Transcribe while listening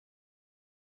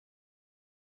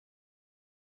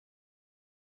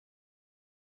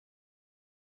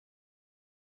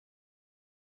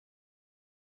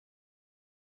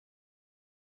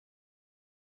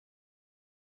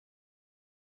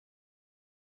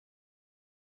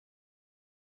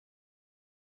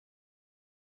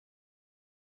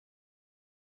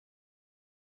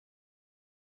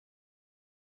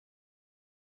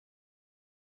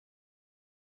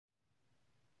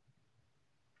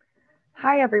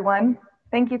Hi, everyone.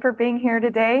 Thank you for being here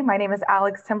today. My name is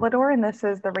Alex Templador, and this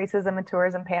is the Racism and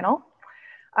Tourism panel.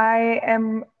 I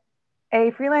am a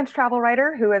freelance travel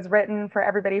writer who has written for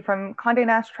everybody from Condé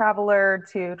Nast Traveler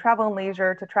to Travel and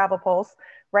Leisure to Travel Pulse,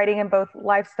 writing in both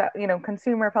lifestyle,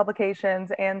 consumer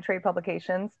publications and trade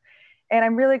publications. And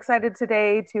I'm really excited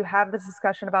today to have this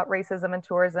discussion about racism and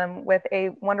tourism with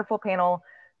a wonderful panel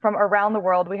from around the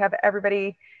world. We have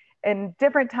everybody in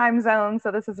different time zones.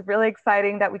 So this is really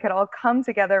exciting that we could all come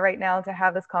together right now to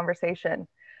have this conversation.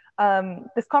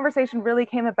 This conversation really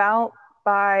came about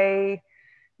by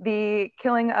the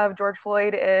killing of George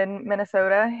Floyd in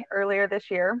Minnesota earlier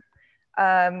this year.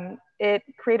 It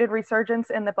created resurgence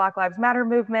in the Black Lives Matter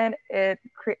movement.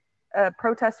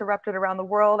 Protests erupted around the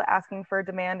world asking for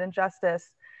demand and justice.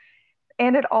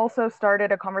 And it also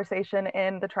started a conversation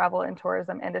in the travel and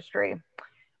tourism industry.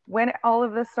 When all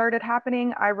of this started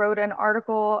happening, I wrote an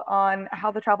article on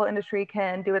how the travel industry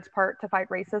can do its part to fight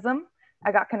racism.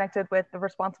 I got connected with the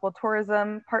Responsible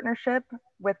Tourism Partnership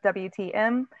with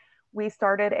WTM. We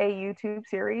started a YouTube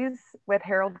series with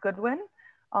Harold Goodwin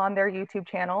on their YouTube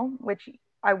channel, which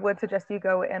I would suggest you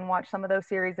go and watch some of those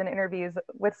series and interviews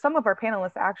with some of our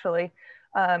panelists, actually,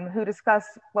 who discuss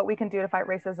what we can do to fight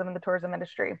racism in the tourism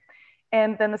industry.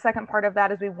 And then the second part of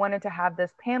that is we wanted to have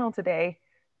this panel today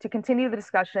to continue the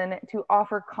discussion, to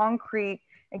offer concrete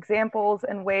examples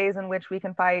and ways in which we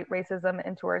can fight racism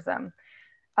in tourism.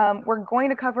 We're going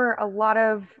to cover a lot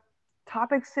of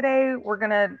topics today. We're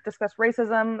going to discuss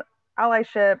racism,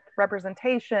 allyship,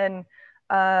 representation,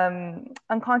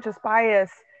 unconscious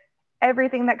bias,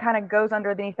 everything that kind of goes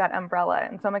underneath that umbrella.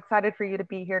 And so I'm excited for you to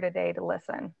be here today to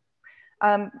listen.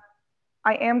 I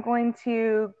am going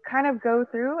to kind of go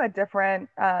through a different,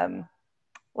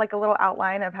 like a little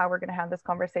outline of how we're going to have this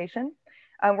conversation.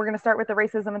 We're going to start with the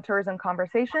racism and tourism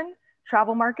conversation,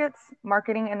 travel markets,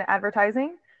 marketing and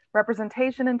advertising,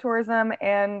 representation in tourism,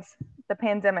 and the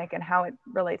pandemic and how it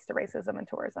relates to racism and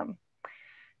tourism.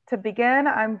 To begin,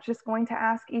 I'm just going to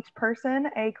ask each person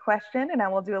a question and I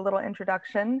will do a little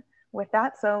introduction with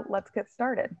that. So let's get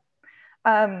started.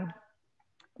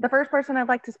 The first person I'd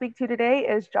like to speak to today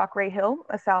is Jock Ray Hill,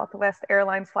 a Southwest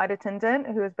Airlines flight attendant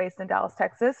who is based in Dallas,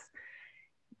 Texas.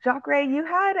 Jock Ray, you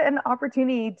had an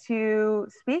opportunity to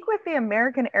speak with the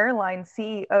American Airlines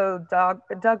CEO,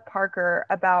 Doug Parker,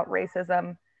 about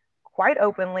racism quite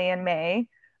openly in May.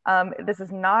 This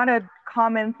is not a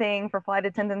common thing for flight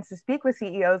attendants to speak with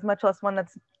CEOs, much less one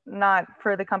that's not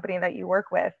for the company that you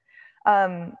work with.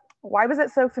 Why was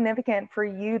it so significant for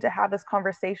you to have this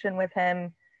conversation with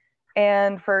him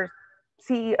and for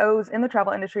CEOs in the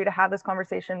travel industry to have this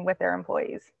conversation with their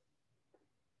employees?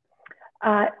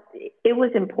 It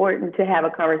was important to have a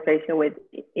conversation with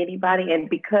anybody. And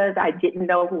because I didn't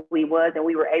know who he was and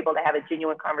we were able to have a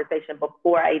genuine conversation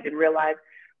before I even realized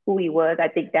who he was, I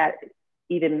think that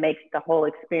even makes the whole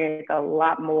experience a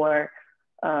lot more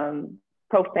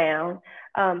profound.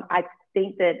 I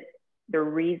think that the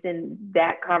reason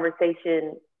that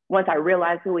conversation, once I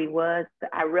realized who he was,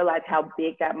 I realized how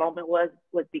big that moment was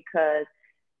because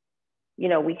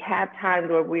we have times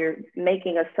where we're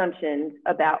making assumptions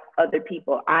about other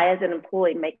people. I, as an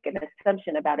employee, make an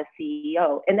assumption about a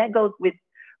CEO. And that goes with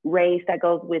race, that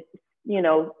goes with,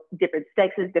 different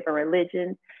sexes, different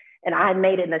religions. And I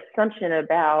made an assumption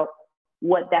about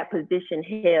what that position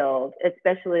held,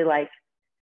 especially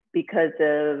because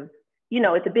of,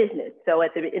 it's a business. So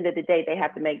at the end of the day, they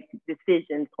have to make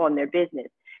decisions on their business.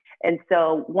 And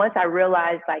so once I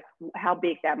realized how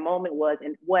big that moment was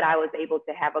and what I was able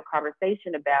to have a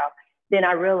conversation about, then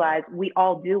I realized we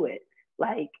all do it.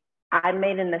 I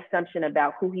made an assumption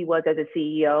about who he was as a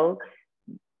CEO,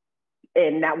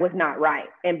 and that was not right.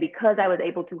 And because I was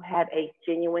able to have a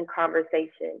genuine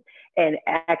conversation and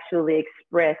actually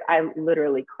express, I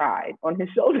literally cried on his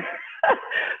shoulder,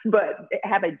 but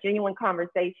have a genuine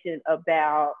conversation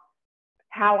about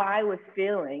how I was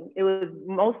feeling. It was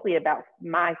mostly about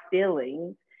my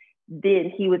feelings. Then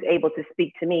he was able to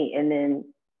speak to me. And then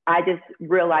I just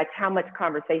realized how much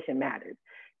conversation matters,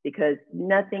 because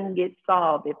nothing gets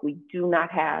solved if we do not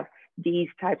have these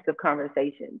types of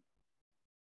conversations.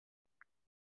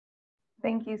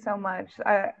 Thank you so much.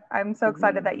 I'm so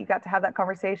excited that you got to have that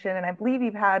conversation. And I believe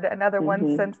you've had another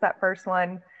one since that first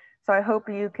one. So I hope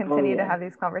you continue to have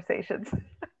these conversations.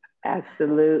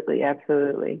 Absolutely,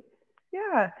 absolutely.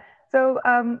 Yeah. So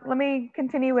let me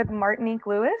continue with Martinique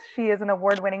Lewis. She is an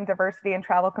award-winning diversity and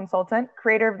travel consultant,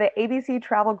 creator of the ABC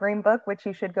Travel Green Book, which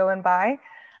you should go and buy,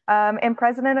 and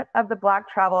president of the Black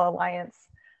Travel Alliance.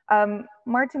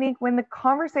 Martinique, when the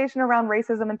conversation around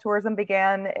racism and tourism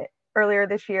began earlier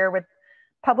this year with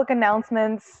public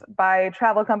announcements by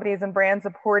travel companies and brands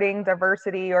supporting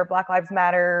diversity or Black Lives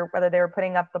Matter, whether they were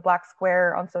putting up the Black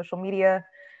Square on social media.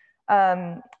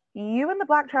 You and the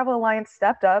Black Travel Alliance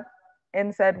stepped up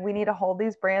and said, we need to hold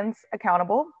these brands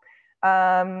accountable.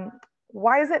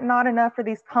 Why is it not enough for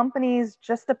these companies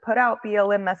just to put out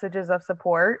BLM messages of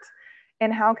support?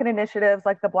 And how can initiatives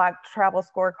like the Black Travel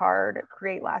Scorecard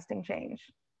create lasting change?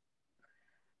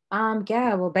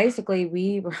 Yeah, well, basically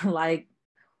we were like,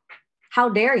 how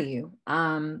dare you?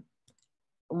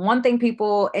 One thing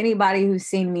anybody who's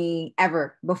seen me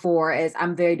ever before is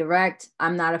I'm very direct.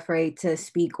 I'm not afraid to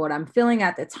speak what I'm feeling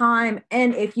at the time.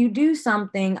 And if you do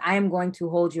something, I am going to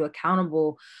hold you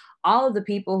accountable. All of the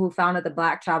people who founded the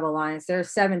Black Travel Alliance, there's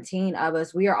 17 of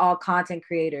us. We are all content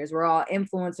creators. We're all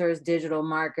influencers, digital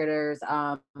marketers,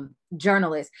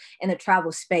 journalists in the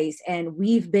travel space. And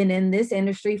we've been in this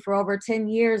industry for over 10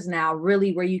 years now,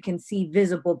 really, where you can see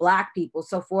visible Black people.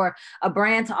 So for a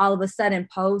brand to all of a sudden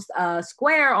post a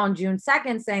square on June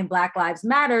 2nd saying Black Lives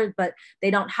Matter, but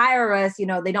they don't hire us,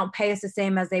 they don't pay us the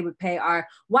same as they would pay our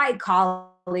white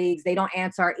colleagues, they don't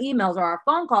answer our emails or our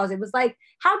phone calls. It was like,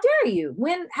 how dare you?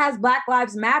 When has Black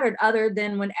Lives mattered other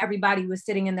than when everybody was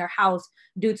sitting in their house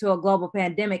due to a global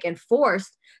pandemic and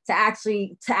forced to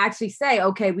actually say,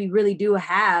 okay, we really do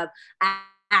have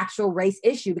actual race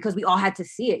issue, because we all had to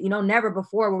see it. Never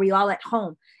before were we all at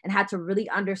home and had to really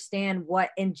understand what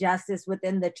injustice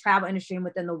within the travel industry and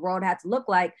within the world had to look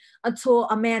like until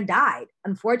a man died.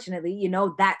 Unfortunately,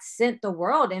 that sent the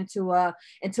world into an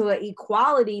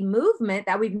equality movement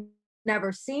that we've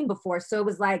never seen before. So it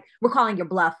was like, we're calling your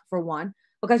bluff, for one,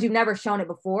 because you've never shown it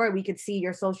before. We could see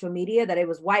your social media that it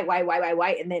was white,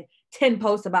 and then 10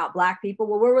 posts about Black people.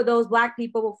 Well, where were those Black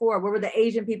people before? Where were the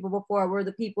Asian people before? Where were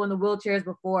the people in the wheelchairs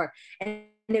before? And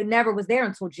it never was there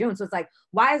until June. So it's like,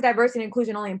 why is diversity and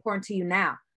inclusion only important to you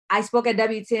now? I spoke at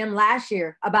WTM last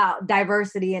year about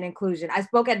diversity and inclusion. I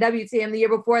spoke at WTM the year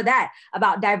before that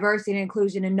about diversity and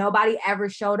inclusion, and nobody ever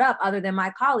showed up other than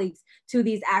my colleagues to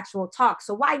these actual talks.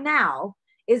 So why now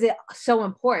is it so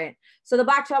important? So the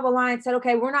Black Travel Alliance said,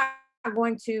 okay, we're not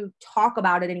going to talk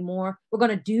about it anymore. We're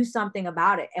going to do something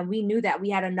about it. And we knew that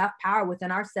we had enough power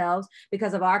within ourselves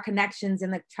because of our connections in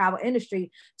the travel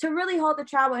industry to really hold the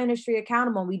travel industry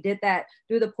accountable. We did that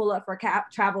through the Pull Up for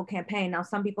Travel campaign. Now,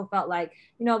 some people felt like,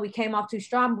 we came off too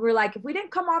strong. But we're like, if we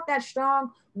didn't come off that strong,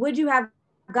 would you have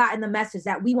gotten the message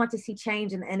that we want to see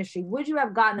change in the industry? Would you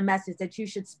have gotten the message that you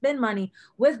should spend money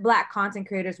with Black content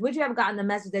creators? Would you have gotten the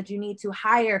message that you need to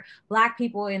hire Black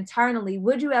people internally?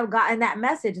 Would you have gotten that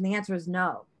message? And the answer is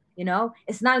no.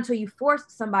 It's not until you force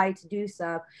somebody to do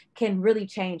so can really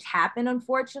change happen,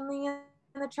 unfortunately,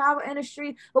 in the travel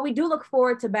industry. But we do look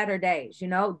forward to better days.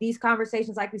 These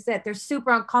conversations, like we said, they're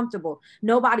super uncomfortable.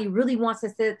 Nobody really wants to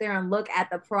sit there and look at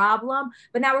the problem,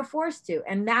 but now we're forced to.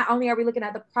 And not only are we looking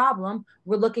at the problem,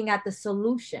 we're looking at the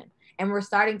solution. And we're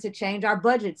starting to change our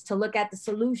budgets to look at the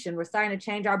solution. We're starting to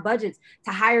change our budgets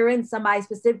to hire in somebody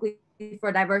specifically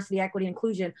for diversity, equity,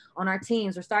 inclusion on our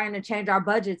teams. We're starting to change our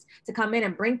budgets to come in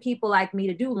and bring people like me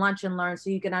to do lunch and learn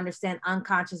so you can understand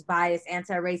unconscious bias,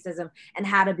 anti-racism, and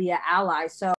how to be an ally.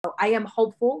 So I am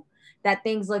hopeful that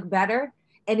things look better.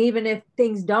 And even if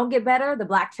things don't get better, the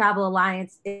Black Travel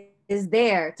Alliance is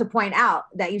there to point out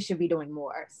that you should be doing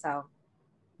more. So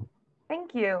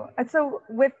thank you. And so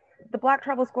with the Black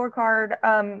Travel Scorecard,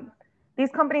 these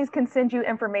companies can send you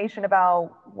information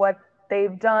about what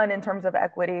they've done in terms of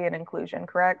equity and inclusion,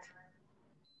 correct?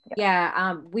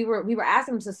 Yeah. We were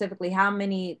asking them specifically how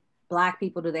many Black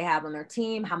people do they have on their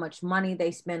team, how much money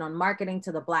they spend on marketing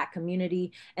to the Black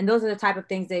community. And those are the type of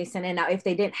things they send in. Now, if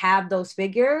they didn't have those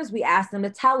figures, we asked them to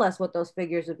tell us what those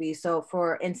figures would be. So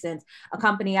for instance, a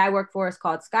company I work for is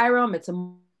called Skyrim. It's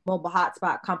a mobile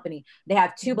hotspot company. They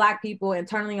have 2 Black people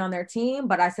internally on their team.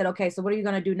 But I said, okay, so what are you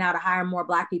going to do now to hire more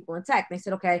Black people in tech? They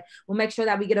said, okay, we'll make sure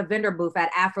that we get a vendor booth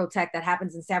at Afrotech that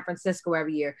happens in San Francisco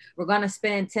every year. We're going to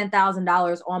spend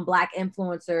 $10,000 on Black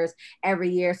influencers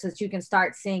every year so that you can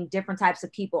start seeing different types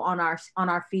of people on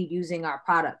our feed using our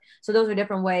product. So those are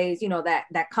different ways,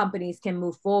 that companies can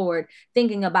move forward,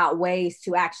 thinking about ways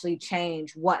to actually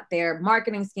change what their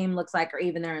marketing scheme looks like or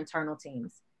even their internal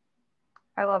teams.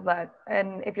 I love that.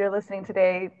 And if you're listening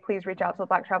today, please reach out to the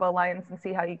Black Travel Alliance and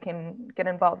see how you can get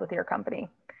involved with your company.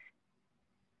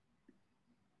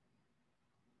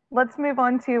 Let's move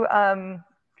on to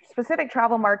specific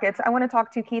travel markets. I want to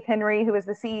talk to Keith Henry, who is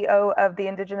the CEO of the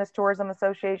Indigenous Tourism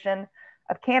Association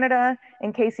of Canada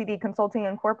and KCD Consulting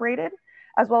Incorporated,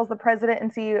 as well as the president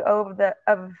and CEO of the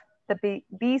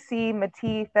BC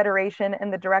Métis Federation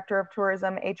and the director of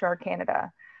tourism, HR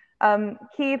Canada.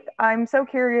 Keith, I'm so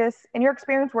curious, in your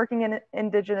experience working in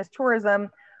Indigenous tourism,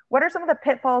 what are some of the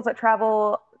pitfalls that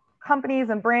travel companies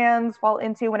and brands fall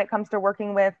into when it comes to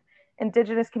working with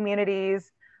Indigenous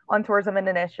communities on tourism and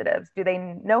initiatives? Do they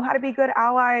know how to be good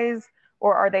allies,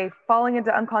 or are they falling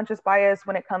into unconscious bias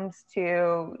when it comes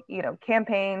to,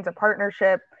 campaigns, a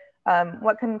partnership?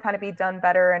 What can kind of be done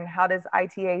better, and how does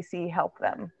ITAC help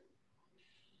them?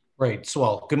 Right. So,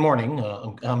 well, good morning.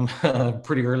 I'm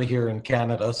pretty early here in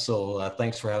Canada, so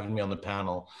thanks for having me on the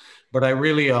panel. But I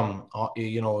really,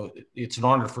 it's an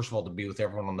honor, first of all, to be with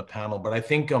everyone on the panel. But I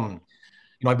think,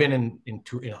 I've been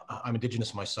I'm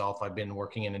Indigenous myself. I've been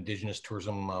working in Indigenous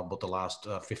tourism about the last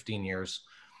 15 years.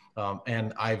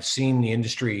 And I've seen the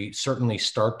industry certainly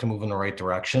start to move in the right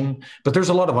direction, but there's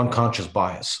a lot of unconscious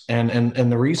bias. And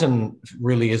the reason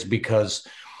really is because,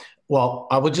 well,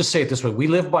 I would just say it this way. We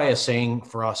live by a saying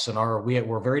for us, and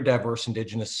we're very diverse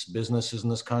Indigenous businesses in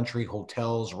this country: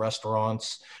 hotels,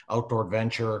 restaurants, outdoor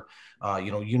adventure,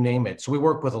 you name it. So we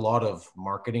work with a lot of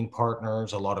marketing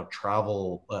partners, a lot of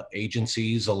travel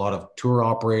agencies, a lot of tour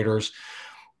operators.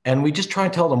 And we just try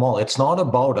and tell them all, it's not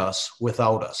about us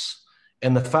without us.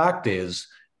 And the fact is,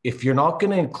 if you're not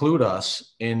going to include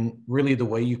us in really the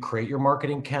way you create your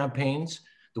marketing campaigns,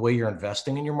 the way you're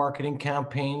investing in your marketing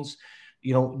campaigns,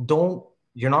 you're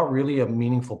not really a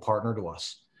meaningful partner to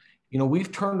us.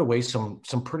 We've turned away some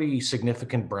pretty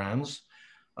significant brands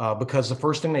because the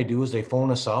first thing they do is they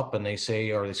phone us up and they say,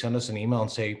 or they send us an email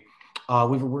and say,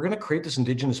 we're going to create this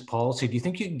Indigenous policy. Do you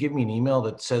think you can give me an email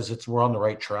that says we're on the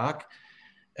right track?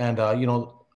 And,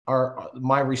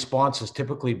 my response has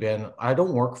typically been, I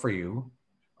don't work for you.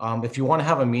 If you want to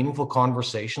have a meaningful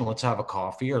conversation, let's have a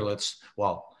coffee, or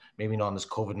maybe not in this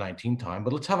COVID-19 time,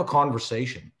 but let's have a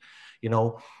conversation.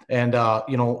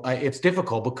 It's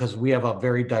difficult because we have a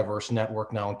very diverse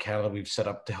network now in Canada we've set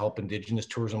up to help Indigenous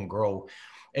tourism grow.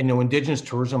 And, Indigenous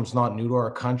tourism is not new to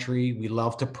our country. We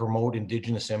love to promote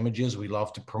Indigenous images. We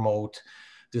love to promote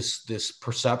this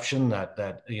perception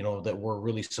that we're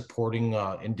really supporting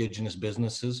Indigenous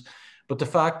businesses. But the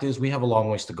fact is, we have a long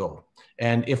ways to go.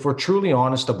 And if we're truly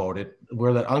honest about it,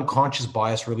 where that unconscious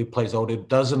bias really plays out, it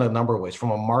does in a number of ways.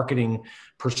 From a marketing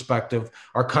perspective,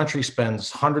 our country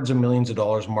spends hundreds of millions of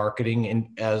dollars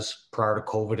marketing as prior to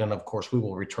COVID. And of course, we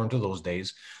will return to those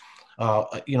days.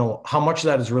 How much of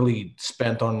that is really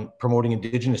spent on promoting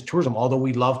Indigenous tourism, although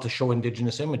we love to show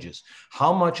Indigenous images?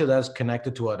 How much of that is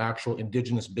connected to an actual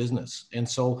Indigenous business? And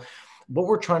so what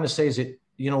we're trying to say is that,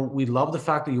 we love the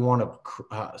fact that you want to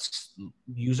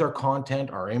use our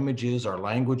content, our images, our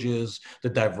languages, the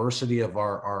diversity of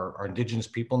our Indigenous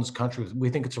people in this country. We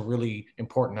think it's a really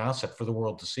important asset for the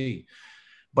world to see.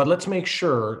 But let's make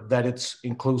sure that it's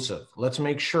inclusive. Let's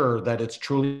make sure that it's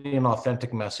truly an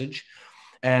authentic message.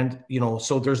 And,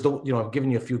 so there's I've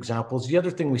given you a few examples. The other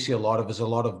thing we see a lot of is a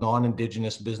lot of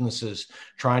non-Indigenous businesses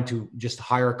trying to just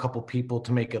hire a couple people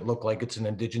to make it look like it's an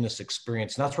Indigenous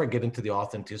experience. And that's where I get into the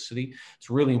authenticity.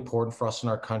 It's really important for us in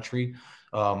our country.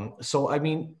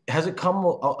 Has it come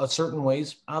a certain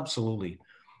ways? Absolutely.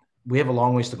 We have a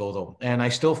long ways to go, though. And I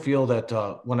still feel that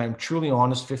when I'm truly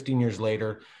honest, 15 years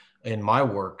later, in my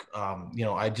work,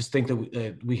 I just think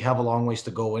that we have a long ways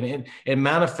to go, and it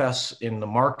manifests in the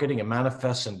marketing, it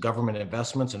manifests in government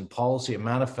investments and policy, it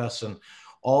manifests in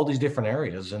all these different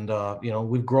areas. And,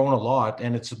 we've grown a lot,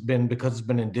 and it's been because it's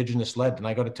been Indigenous led. And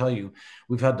I got to tell you,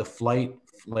 we've had to fight,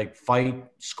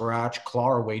 scratch, claw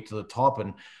our way to the top.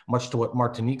 And much to what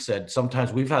Martinique said,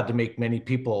 sometimes we've had to make many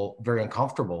people very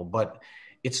uncomfortable, but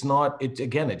if it's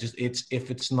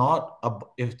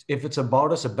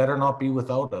about us, it better not be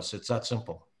without us. It's that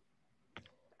simple.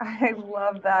 I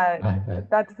love that.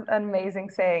 That's an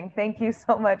amazing saying. Thank you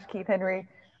so much, Keith Henry.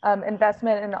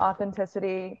 Investment and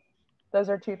authenticity, those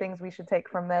are two things we should take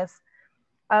from this.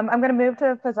 I'm going to move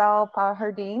to Fazal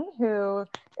Fahardeen, who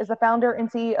is the founder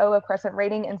and CEO of Crescent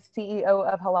Rating and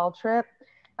CEO of Halal Trip,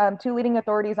 two leading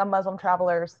authorities on Muslim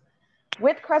travelers.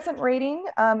 With Crescent Rating,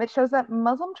 it shows that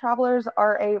Muslim travelers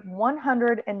are a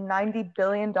 $190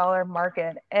 billion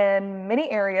market. In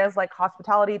many areas like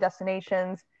hospitality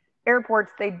destinations,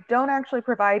 airports, they don't actually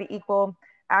provide equal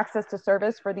access to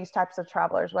service for these types of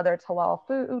travelers, whether it's halal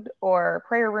food or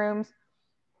prayer rooms.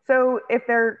 So if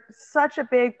they're such a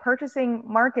big purchasing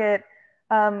market,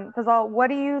 Fazal, what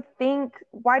do you think?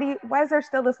 Why is there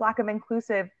still this lack of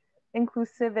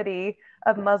inclusivity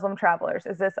of Muslim travelers?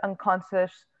 Is this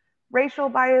unconscious racial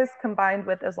bias combined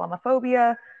with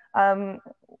Islamophobia?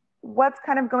 What's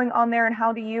kind of going on there, and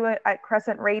how do you at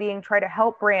Crescent Rating try to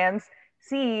help brands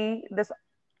see this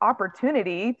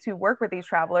opportunity to work with these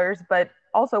travelers, but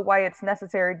also why it's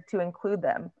necessary to include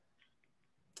them?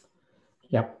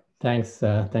 Yep. Thanks,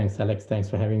 Alex. Thanks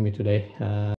for having me today.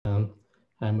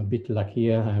 I'm a bit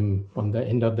luckier. I'm on the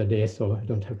end of the day, so I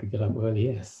don't have to get up early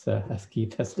as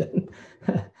Keith has done.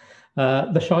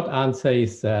 The short answer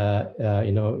is,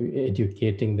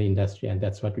 educating the industry, and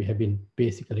that's what we have been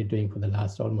basically doing for the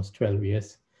last almost 12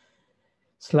 years.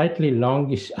 Slightly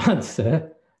longish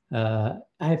answer.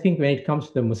 I think when it comes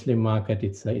to the Muslim market,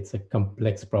 it's a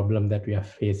complex problem that we are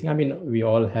facing. I mean, we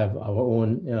all have our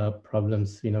own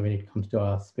problems, when it comes to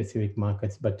our specific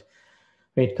markets. But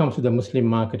when it comes to the Muslim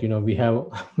market, we have,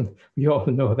 we all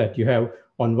know that you have,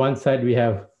 on one side, we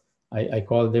have, I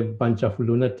call them a bunch of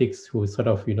lunatics who sort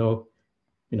of,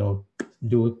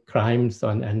 do crimes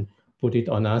and put it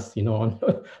on us,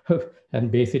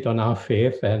 and base it on our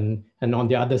faith. And on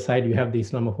the other side, you have the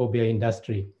Islamophobia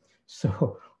industry.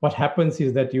 So what happens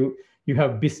is that you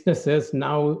have businesses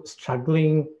now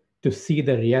struggling to see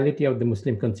the reality of the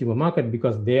Muslim consumer market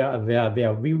because their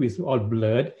view is all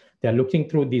blurred. They're looking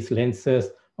through these lenses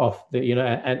of the,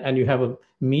 and you have a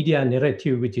media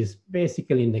narrative which is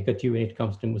basically negative when it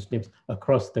comes to Muslims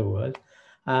across the world.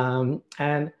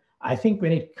 And I think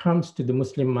when it comes to the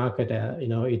Muslim market,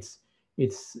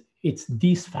 it's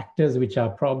these factors which are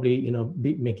probably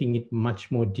making it much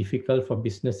more difficult for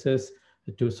businesses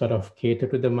to sort of cater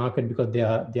to the market because they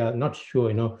are not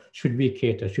sure, should we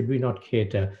cater, should we not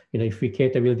cater? If we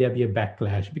cater, will there be a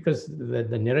backlash? Because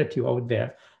the narrative out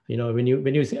there, when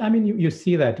you see, I mean, you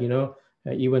see that,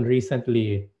 even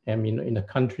recently, I mean, in a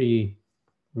country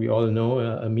we all know,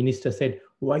 a minister said,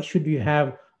 why should you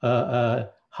have a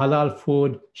halal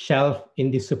food shelf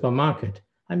in the supermarket?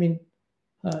 I mean,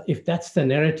 if that's the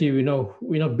narrative,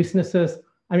 businesses,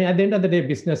 I mean, at the end of the day,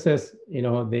 businesses,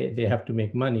 they have to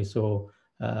make money. So,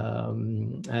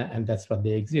 and that's what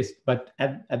they exist. But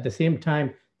at the same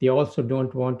time, they also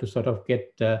don't want to sort of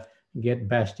get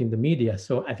bashed in the media.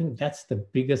 So I think that's the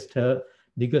biggest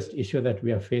issue that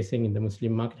we are facing in the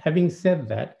Muslim market. Having said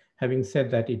that,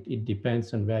 it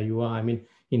depends on where you are. I mean,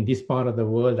 in this part of the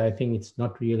world, I think it's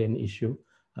not really an issue.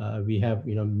 We have,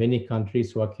 many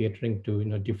countries who are catering to,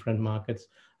 different markets,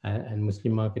 and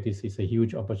Muslim market is a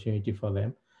huge opportunity for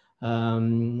them.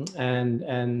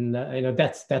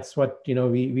 That's what,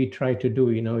 we try to do.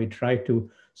 We try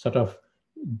to sort of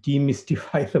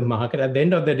demystify the market. At the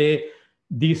end of the day,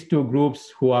 these two groups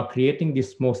who are creating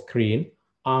this smoke screen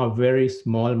are very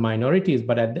small minorities,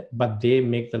 but they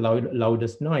make the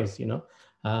loudest noise.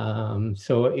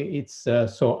 So it's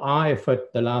so our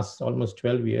effort the last almost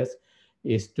 12 years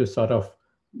is to sort of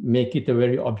make it a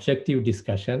very objective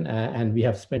discussion, and we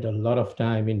have spent a lot of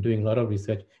time in doing a lot of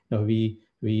research. We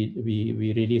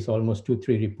release almost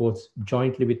 2-3 reports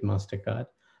jointly with MasterCard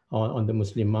on the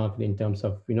Muslim market in terms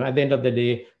of, at the end of the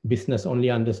day, business only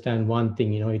understand one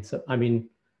thing. I mean,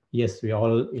 yes, we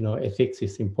all, ethics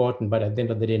is important, but at the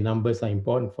end of the day, numbers are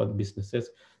important for the businesses.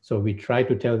 So we try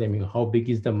to tell them, how big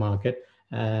is the market,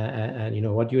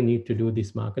 and what you need to do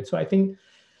this market. So I think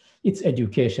it's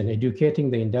education.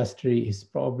 Educating the industry is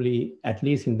probably, at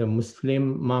least in the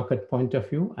Muslim market point of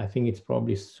view, I think it's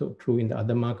probably so true in the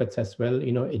other markets as well.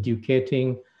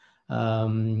 Educating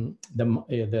the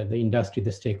industry, the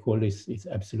stakeholders is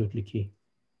absolutely key.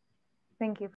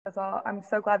 Thank you, Faisal. I'm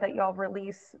so glad that y'all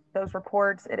release those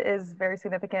reports. It is very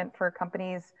significant for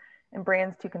companies and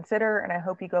brands to consider, and I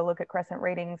hope you go look at Crescent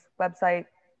Ratings' website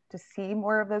to see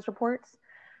more of those reports.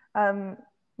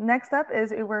 Next up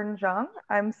is Uwern Zhang.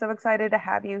 I'm so excited to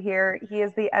have you here. He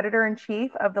is the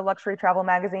editor-in-chief of the luxury travel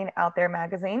magazine, Out There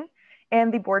Magazine,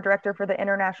 and the board director for the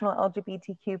International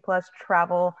LGBTQ+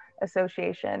 Travel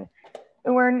Association.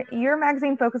 Uwern, your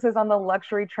magazine focuses on the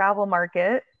luxury travel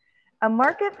market, a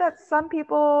market that some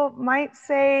people might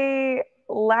say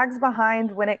lags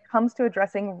behind when it comes to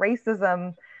addressing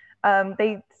racism.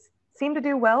 They seem to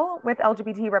do well with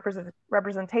LGBT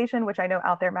representation, which I know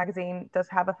Out There Magazine does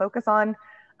have a focus on.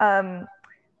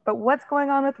 But what's going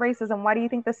on with racism? Why do you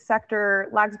think this sector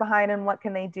lags behind, and what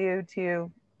can they do to,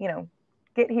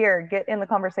 get in the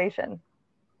conversation?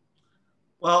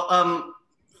 Well,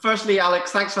 firstly,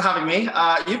 Alex, thanks for having me.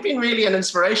 You've been really an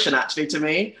inspiration, actually, to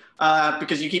me,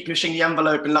 because you keep pushing the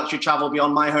envelope in luxury travel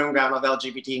beyond my home ground of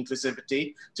LGBT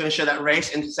inclusivity to ensure that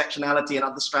race, intersectionality, and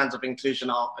other strands of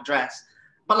inclusion are addressed.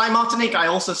 But like Martinique, I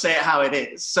also say it how it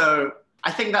is. So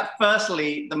I think that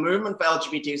firstly, the movement for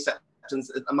LGBT acceptance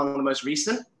is among the most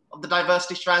recent of the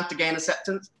diversity strands to gain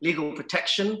acceptance, legal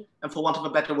protection, and for want of a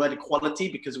better word, equality,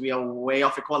 because we are way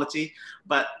off equality.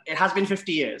 But it has been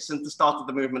 50 years since the start of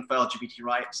the movement for LGBT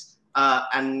rights.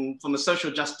 And from a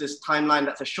social justice timeline,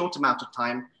 that's a short amount of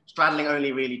time, straddling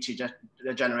only really 2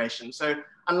 generations. So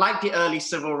unlike the early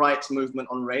civil rights movement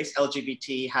on race,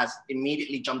 LGBT has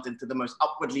immediately jumped into the most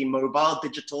upwardly mobile,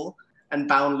 digital, and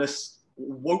boundless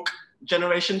woke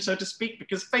generation, so to speak,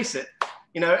 because face it,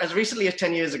 As recently as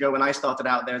 10 years ago, when I started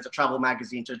out there as a travel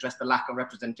magazine to address the lack of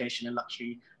representation in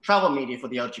luxury travel media for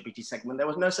the LGBT segment, there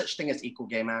was no such thing as equal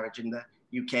gay marriage in the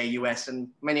UK, US, and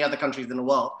many other countries in the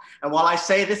world. And while I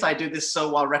say this, I do this so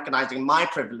while recognizing my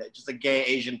privilege as a gay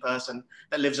Asian person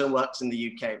that lives and works in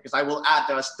the UK. Because I will add,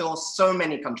 there are still so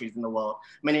many countries in the world,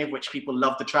 many of which people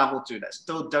love to travel to, that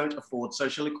still don't afford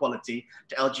social equality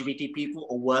to LGBT people,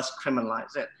 or worse,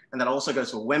 criminalize it. And that also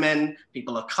goes for women,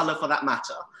 people of color for that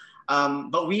matter.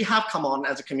 But we have come on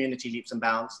as a community leaps and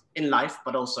bounds in life,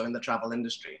 but also in the travel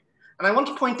industry. And I want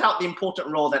to point out the important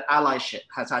role that allyship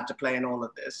has had to play in all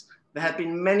of this. There have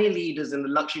been many leaders in the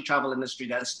luxury travel industry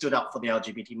that have stood up for the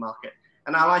LGBT market.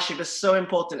 And allyship is so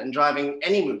important in driving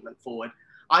any movement forward.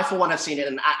 I, for one, have seen it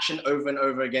in action over and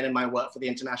over again in my work for the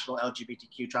International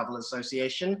LGBTQ Travel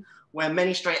Association, where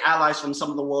many straight allies from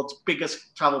some of the world's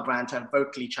biggest travel brands have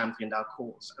vocally championed our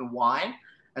cause. And why?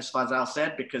 As Fazal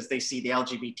said, because they see the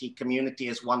LGBT community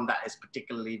as one that is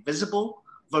particularly visible,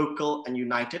 vocal, and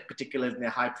united, particularly in their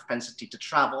high propensity to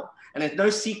travel. And it's no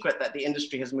secret that the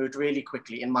industry has moved really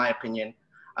quickly, in my opinion,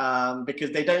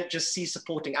 because they don't just see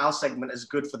supporting our segment as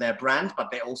good for their brand,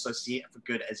 but they also see it for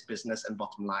good as business and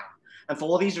bottom line. And for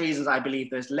all these reasons, I believe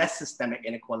there's less systemic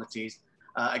inequalities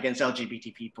against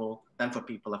LGBT people than for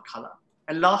people of color.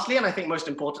 And lastly, and I think most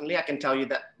importantly, I can tell you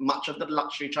that much of the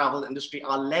luxury travel industry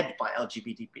are led by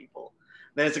LGBT people.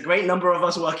 There's a great number of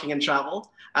us working in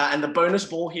travel. And the bonus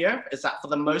ball here is that for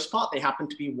the most part, they happen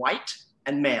to be white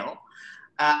and male.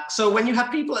 So when you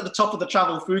have people at the top of the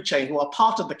travel food chain who are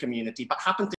part of the community, but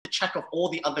happen to check off all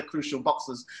the other crucial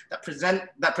boxes that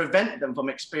prevent them from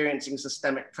experiencing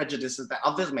systemic prejudices that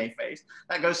others may face,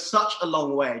 that goes such a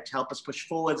long way to help us push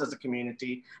forwards as a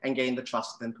community and gain the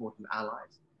trust of important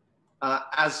allies.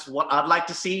 As what I'd like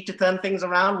to see to turn things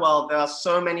around, well, there are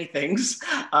so many things,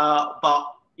 but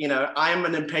I am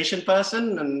an impatient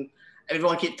person, and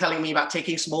everyone keeps telling me about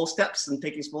taking small steps,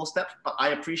 but I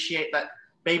appreciate that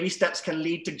baby steps can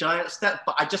lead to giant steps,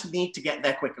 but I just need to get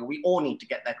there quicker. We all need to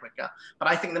get there quicker. But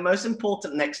I think the most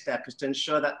important next step is to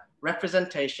ensure that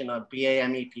representation of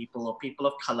BAME people or people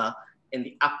of color in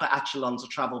the upper echelons of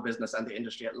travel business and the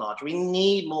industry at large. We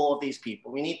need more of these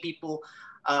people. We need people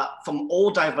from all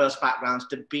diverse backgrounds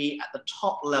to be at the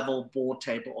top level board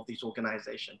table of these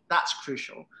organizations. That's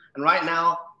crucial. And right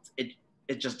now,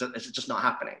 it's just not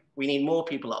happening. We need more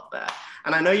people up there.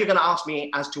 And I know you're gonna ask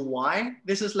me as to why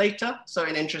this is later. So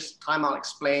in interest of time, I'll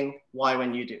explain why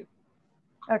when you do.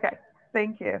 Okay,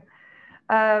 thank you.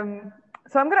 So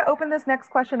I'm gonna open this next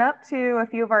question up to a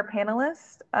few of our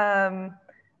panelists.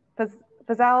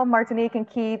 Fazal, Martinique, and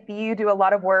Keith, you do a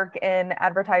lot of work in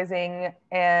advertising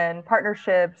and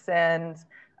partnerships and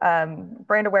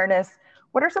brand awareness.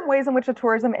 What are some ways in which the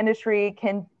tourism industry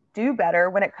can do better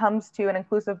when it comes to an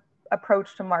inclusive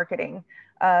approach to marketing?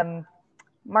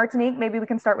 Martinique, maybe we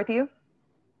can start with you.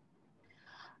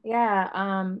 Yeah,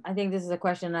 I think this is a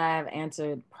question I've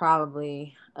answered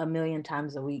probably a million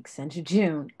times a week since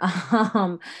June.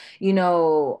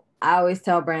 I always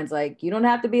tell brands, like, you don't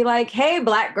have to be like, hey,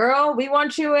 Black girl, we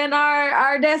want you in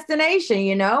our destination,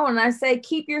 and I say,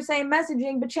 keep your same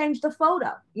messaging, but change the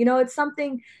photo. It's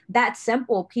something that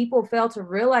simple. People fail to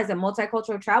realize that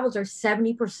multicultural travelers are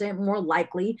 70% more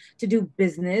likely to do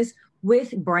business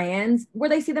with brands where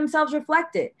they see themselves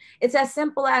reflected. It's as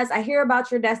simple as, I hear about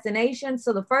your destination,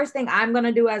 so the first thing I'm going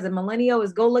to do as a millennial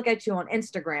is go look at you on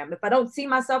Instagram. If I don't see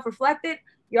myself reflected,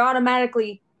 you're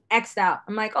automatically X'd out.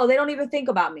 I'm like, oh, they don't even think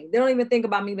about me. They don't even think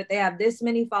about me, but they have this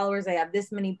many followers. They have this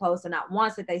many posts. And not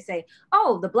once that they say,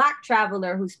 oh, the Black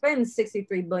traveler who spends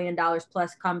 $63 billion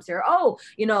plus comes here. Oh,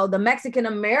 the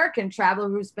Mexican-American traveler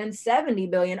who spends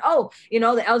 $70 billion. Oh, the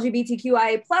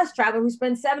LGBTQIA plus traveler who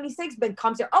spends $76 billion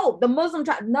comes here. Oh, the Muslim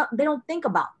traveler. No, they don't think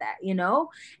about that,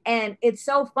 And it's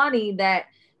so funny that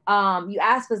you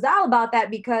asked Fazal about that,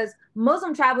 because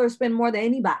Muslim travelers spend more than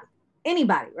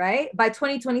anybody, right? By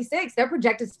 2026, they're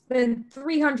projected to spend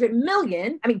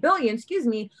billion,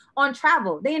 on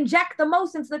travel. They inject the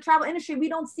most into the travel industry. We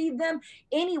don't see them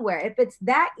anywhere. If it's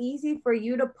that easy for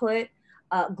you to put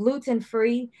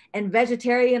gluten-free and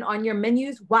vegetarian on your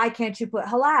menus, why can't you put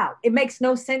halal? It makes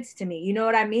no sense to me. You know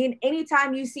what I mean?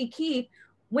 Anytime you see Keith,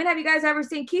 when have you guys ever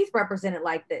seen Keith represented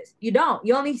like this? You don't.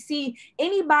 You only see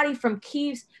anybody from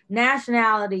Keith's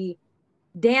nationality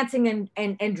dancing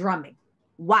and drumming.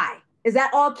 Why? Is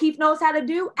that all Keith knows how to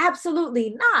do?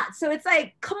 Absolutely not. So it's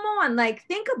like, come on,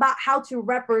 think about how to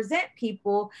represent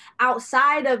people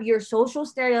outside of your social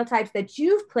stereotypes that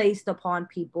you've placed upon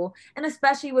people, and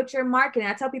especially with your marketing.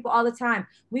 I tell people all the time,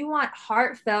 we want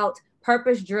heartfelt,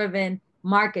 purpose-driven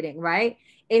marketing, right?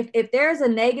 If there's a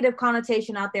negative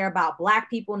connotation out there about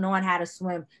Black people knowing how to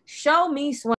swim, show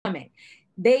me swimming.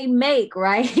 they make,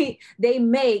 right? they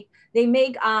make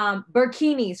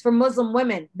burkinis for Muslim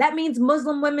women. That means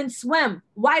Muslim women swim.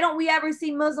 Why don't we ever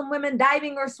see Muslim women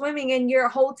diving or swimming in your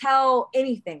hotel,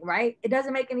 anything, right? It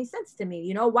doesn't make any sense to me.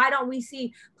 You know, why don't we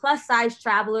see plus size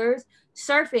travelers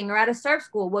surfing or at a surf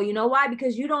school? Well, you know why?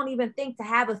 Because you don't even think to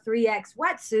have a 3X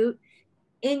wetsuit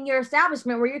in your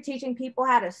establishment where you're teaching people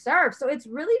how to surf. So it's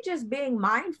really just being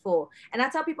mindful. And I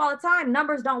tell people all the time,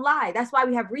 numbers don't lie. That's why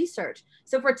we have research.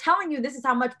 So if we're telling you this is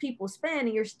how much people spend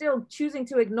and you're still choosing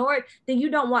to ignore it, then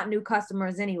you don't want new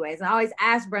customers anyways. And I always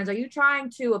ask brands, are you trying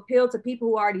to appeal to people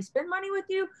who already spend money with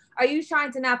you? Are you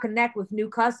trying to now connect with new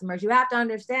customers? You have to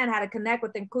understand how to connect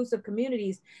with inclusive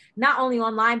communities, not only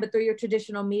online, but through your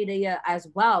traditional media as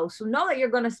well. So know that you're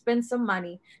going to spend some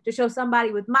money to show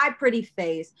somebody with my pretty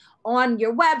face on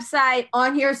your website,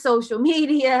 on your social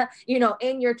media, you know,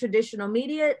 in your traditional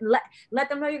media. Let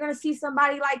them know you're going to see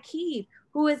somebody like Keith,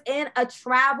 who is in a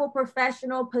travel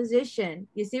professional position.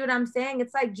 You see what I'm saying?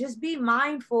 It's like, just be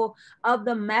mindful of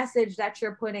the message that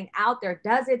you're putting out there.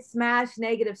 Does it smash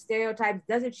negative stereotypes?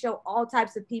 Does it show all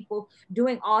types of people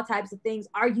doing all types of things?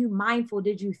 Are you mindful?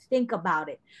 Did you think about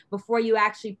it before you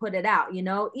actually put it out? You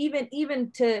know,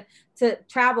 even to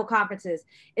travel conferences.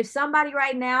 If somebody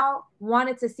right now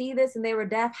wanted to see this and they were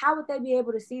deaf, how would they be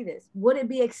able to see this? Would it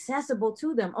be accessible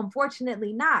to them?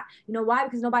 Unfortunately not. You know why?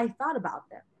 Because nobody thought about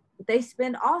them. They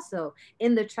spend also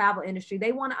in the travel industry.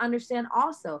 They want to understand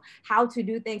also how to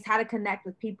do things, how to connect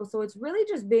with people. So it's really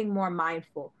just being more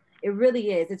mindful. It really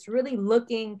is. It's really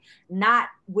looking not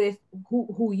with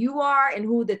who you are and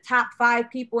who the top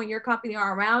 5 people in your company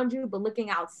are around you, but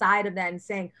looking outside of that and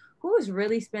saying, who is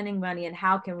really spending money and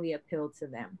how can we appeal to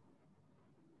them?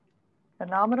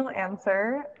 Phenomenal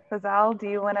answer. Fazal, do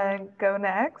you want to go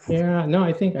next? Yeah, no,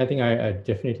 I think I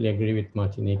definitely agree with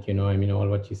Martinique, you know, I mean, all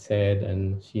what you said,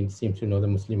 and she seems to know the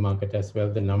Muslim market as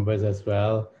well, the numbers as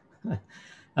well.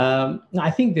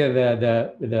 I think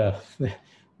the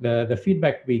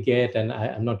feedback we get, and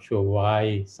I'm not sure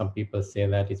why some people say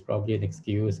that, it's probably an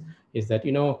excuse, is that,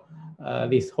 you know,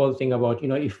 this whole thing about, you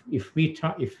know, if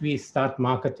we start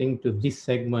marketing to this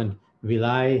segment, will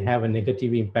I have a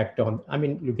negative impact on, I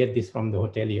mean, you get this from the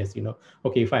hoteliers, you know,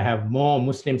 okay, if I have more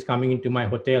Muslims coming into my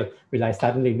hotel, will I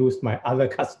suddenly lose my other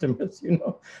customers, you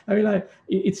know? I mean,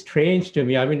 it's strange to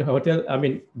me. I mean,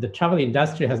 the travel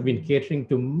industry has been catering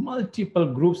to multiple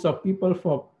groups of people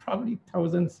for probably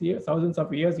thousands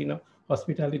of years, you know.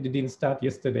 Hospitality didn't start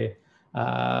yesterday,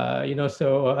 you know,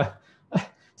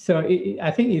 so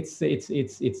I think it's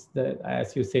the,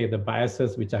 as you say, the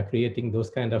biases which are creating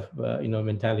those kind of you know,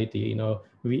 mentality. You know,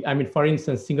 for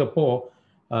instance, Singapore,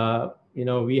 you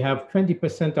know, we have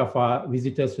 20% of our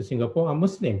visitors to Singapore are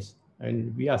Muslims,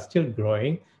 and we are still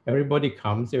growing. Everybody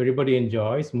comes, everybody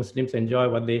enjoys. Muslims enjoy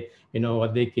what they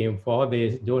came for.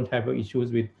 They don't have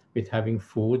issues with having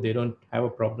food. They don't have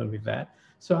a problem with that.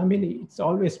 So I mean, it's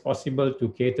always possible to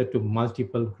cater to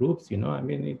multiple groups. You know, I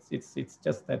mean, it's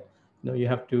just that. No, you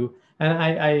have to, and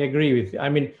I agree with you. I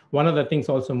mean, one of the things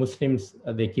also Muslims,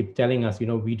 they keep telling us, you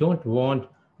know, we don't want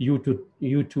you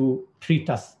to treat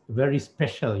us very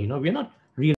special. You know, we're not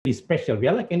really special. We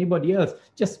are like anybody else.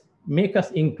 Just make us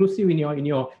inclusive in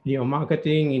your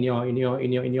marketing, in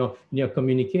your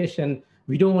communication.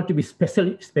 We don't want to be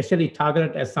specially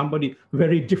targeted as somebody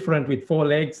very different with 4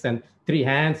 legs and 3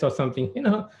 hands or something. You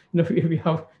know, we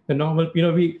have the normal. You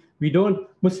know,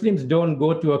 Muslims don't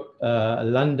go to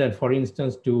London, for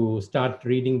instance, to start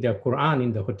reading their Quran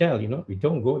in the hotel. You know, we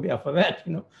don't go there for that.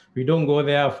 You know, we don't go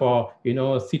there for, you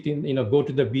know, go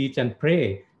to the beach and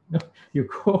pray. You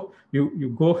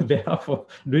go there for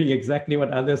doing exactly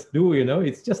what others do. You know,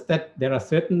 it's just that there are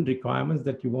certain requirements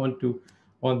that you want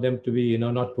them to be, you know,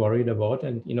 not worried about,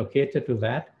 and, you know, cater to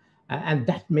that, and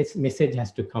that message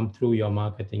has to come through your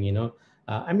marketing. You know,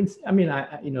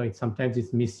 you know, sometimes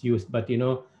it's misused, but, you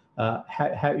know,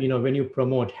 you know, when you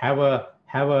promote, have a,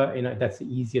 you know, that's the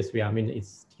easiest way. I mean,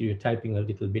 it's stereotyping a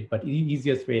little bit, but the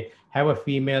easiest way, have a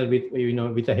female with, you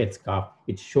know, with a headscarf.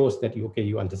 It shows that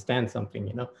you understand something,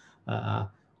 you know.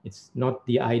 It's not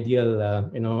the ideal,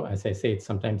 you know, as I say, it's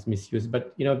sometimes misused,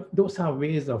 but, you know, those are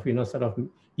ways of, you know, sort of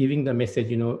giving the message,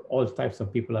 you know, all types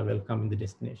of people are welcome in the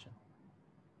destination.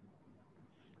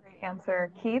 Great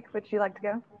answer. Keith, would you like to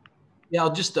go? Yeah,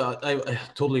 I'll just, I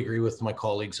totally agree with my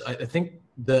colleagues. I think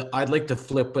I'd like to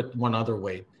flip it one other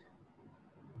way.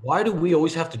 Why do we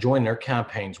always have to join their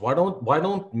campaigns? Why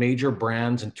don't major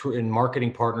brands and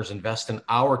marketing partners invest in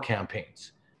our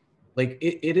campaigns? Like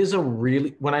it is a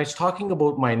really, when I was talking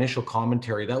about my initial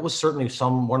commentary, that was certainly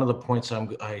one of the points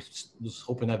I was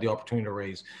hoping to have the opportunity to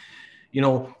raise.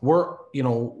 we're,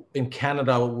 in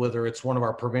Canada, whether it's one of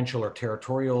our provincial or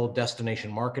territorial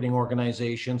destination marketing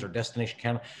organizations or Destination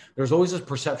Canada, there's always this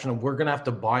perception of we're going to have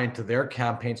to buy into their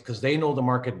campaigns because they know the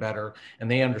market better and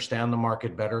they understand the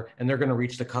market better and they're going to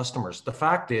reach the customers. The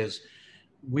fact is,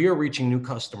 we are reaching new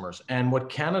customers. And what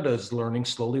Canada is learning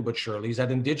slowly but surely is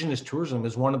that Indigenous tourism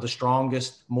is one of the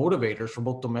strongest motivators for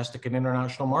both domestic and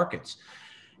international markets.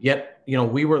 Yet,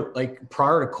 we were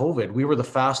prior to COVID, we were the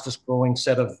fastest growing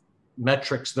set of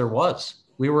metrics there was.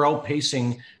 We were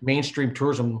outpacing mainstream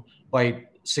tourism by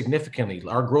significantly.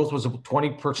 Our growth was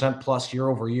 20% plus year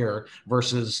over year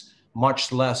versus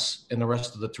much less in the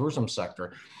rest of the tourism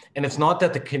sector. And it's not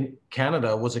that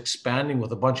Canada was expanding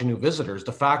with a bunch of new visitors.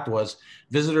 The fact was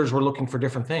visitors were looking for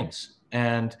different things.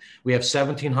 And we have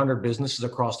 1,700 businesses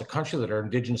across the country that are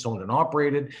Indigenous owned and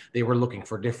operated. They were looking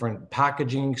for different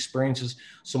packaging experiences.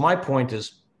 So my point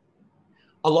is,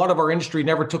 a lot of our industry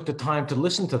never took the time to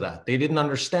listen to that. They didn't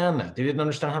understand that. They didn't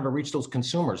understand how to reach those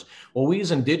consumers. Well, we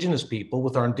as Indigenous people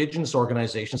with our Indigenous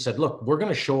organization said, look, we're going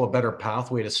to show a better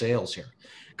pathway to sales here.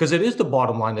 Because it is the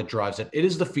bottom line that drives it. It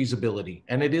is the feasibility,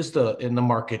 and it is in the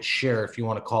market share, if you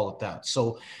want to call it that.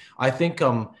 So I think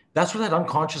that's where that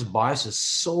unconscious bias is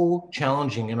so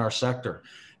challenging in our sector.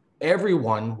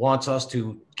 Everyone wants us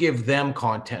to give them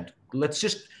content. Let's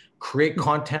just create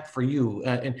content for you,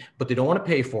 but they don't want to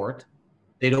pay for it.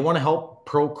 They don't want to help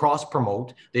cross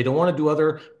promote. They don't want to do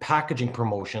other packaging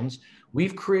promotions.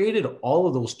 We've created all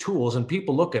of those tools, and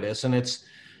people look at us, and it's,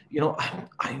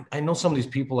 I know some of these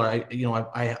people are,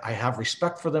 I have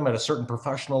respect for them at a certain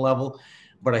professional level,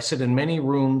 but I sit in many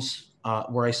rooms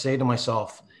where I say to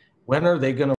myself, when are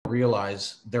they going to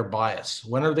realize their bias?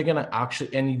 When are they going to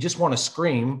actually, and you just want to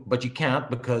scream, but you can't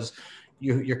because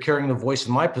you're carrying the voice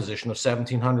in my position of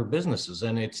 1,700 businesses,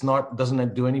 and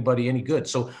doesn't do anybody any good.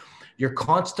 So you're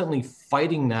constantly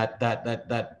fighting that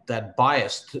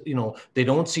bias. They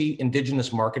don't see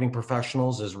Indigenous marketing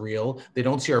professionals as real. They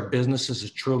don't see our businesses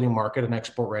as truly market and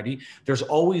export ready. There's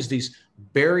always these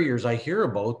barriers I hear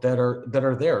about that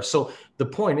are there. So the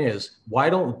point is, why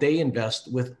don't they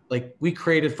invest with, we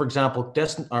created, for example,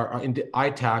 in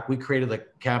ITAC, we created a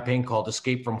campaign called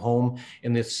Escape from Home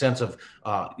in the sense of,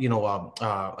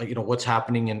 what's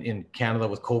happening in Canada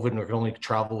with COVID, and we can only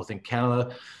travel within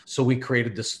Canada. So we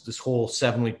created this whole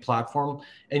 7-week platform.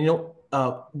 And,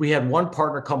 we had one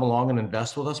partner come along and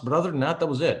invest with us, but other than that, that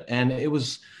was it. And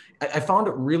I found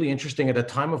it really interesting at a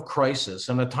time of crisis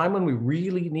and a time when we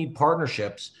really need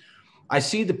partnerships. I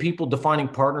see the people defining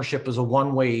partnership as a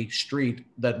one-way street,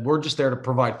 that we're just there to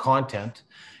provide content.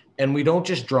 And we don't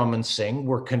just drum and sing.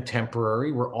 We're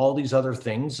contemporary. We're all these other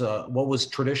things. What was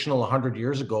traditional 100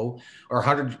 years ago or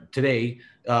 100 today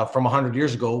from 100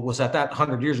 years ago was that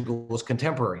 100 years ago was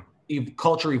contemporary.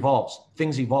 Culture evolves.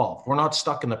 Things evolve. We're not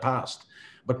stuck in the past.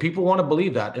 But people want to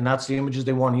believe that, and that's the images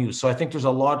they want to use. So I think there's a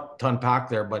lot to unpack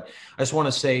there, but I just want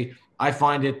to say I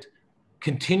find it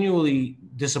continually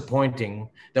disappointing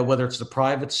that whether it's the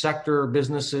private sector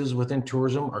businesses within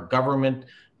tourism or government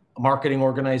marketing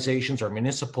organizations or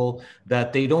municipal,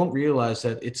 that they don't realize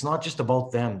that it's not just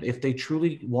about them. If they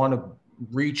truly want to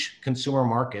reach consumer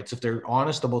markets, if they're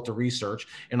honest about the research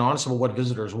and honest about what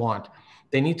visitors want,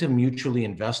 they need to mutually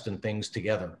invest in things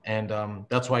together. And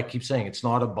that's why I keep saying it's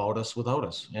not about us without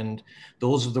us. And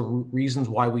those are the reasons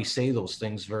why we say those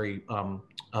things we will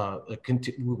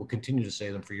continue to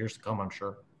say them for years to come, I'm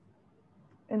sure.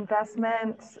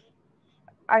 Investments.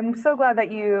 I'm so glad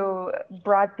that you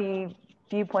brought the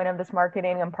viewpoint of this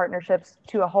marketing and partnerships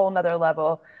to a whole nother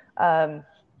level.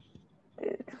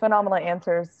 Phenomenal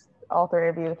answers, all three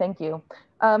of you. Thank you.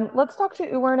 Let's talk to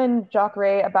Uwern and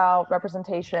Jacques about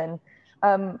representation.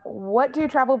 What do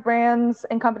travel brands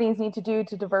and companies need to do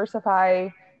to diversify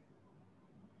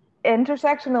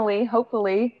intersectionally,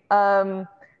 hopefully,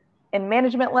 in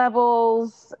management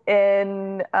levels,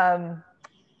 in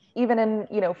even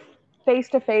in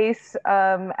face-to-face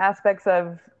aspects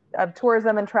of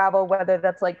tourism and travel, whether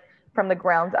that's from the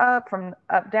ground up, from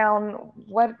up down?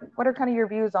 What are kind of your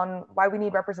views on why we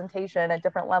need representation at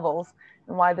different levels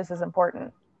and why this is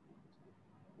important?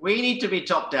 We need to be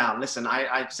top down. Listen,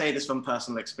 I say this from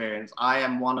personal experience. I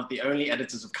am one of the only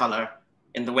editors of color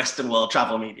in the Western world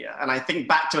travel media. And I think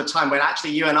back to a time when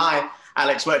actually you and I,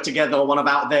 Alex, worked together on one of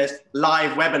our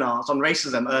live webinars on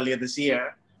racism earlier this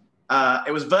year.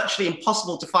 It was virtually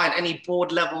impossible to find any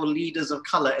board level leaders of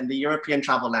color in the European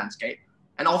travel landscape.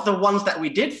 And of the ones that we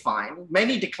did find,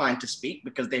 many declined to speak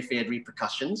because they feared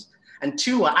repercussions. And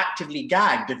 2 were actively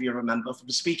gagged, if you remember, from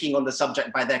speaking on the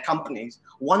subject by their companies,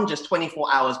 1 just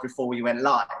 24 hours before we went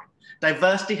live.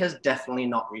 Diversity has definitely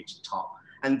not reached the top.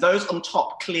 And those on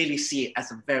top clearly see it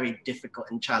as a very difficult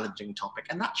and challenging topic.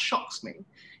 And that shocks me.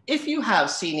 If you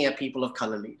have senior people of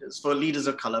color leaders, for leaders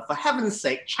of color, for heaven's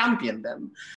sake, champion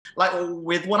them. Like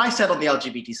with what I said on the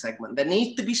LGBT segment, there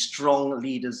needs to be strong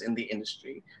leaders in the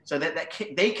industry so that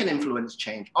they can influence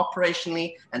change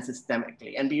operationally and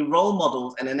systemically and be role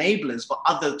models and enablers for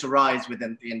others to rise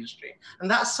within the industry. And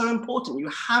that's so important. You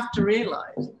have to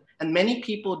realize, and many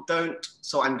people don't,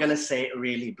 so I'm going to say it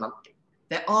really bluntly,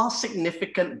 there are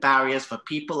significant barriers for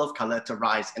people of color to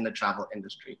rise in the travel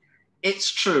industry.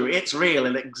 It's true, it's real,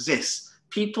 and it exists.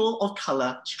 People of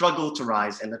color struggle to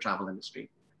rise in the travel industry.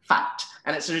 Fact.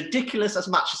 And it's ridiculous as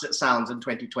much as it sounds in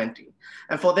 2020.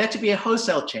 And for there to be a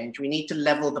wholesale change, we need to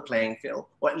level the playing field,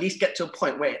 or at least get to a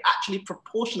point where it actually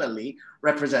proportionally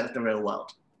represents the real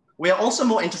world. We are also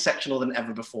more intersectional than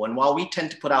ever before. And while we tend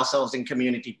to put ourselves in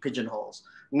community pigeonholes,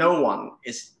 no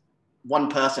one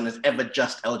person is ever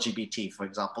just LGBT, for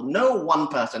example. No one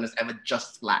person is ever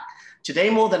just Black.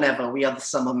 Today, more than ever, we are the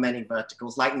sum of many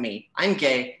verticals. Like me, I'm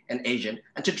gay and Asian.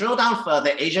 And to drill down further,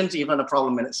 Asian's even a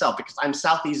problem in itself because I'm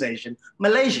Southeast Asian,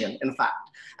 Malaysian, in fact.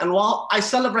 And while I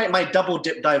celebrate my double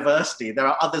dip diversity, there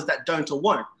are others that don't or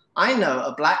won't. I know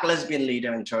a Black lesbian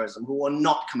leader in tourism who will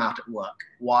not come out at work.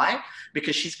 Why?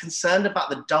 Because she's concerned about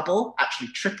the double, actually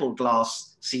triple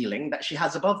glass ceiling that she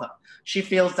has above her. She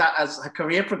feels that as her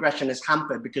career progression is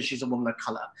hampered because she's a woman of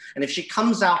color. And if she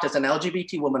comes out as an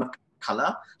LGBT woman of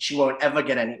color, she won't ever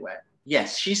get anywhere.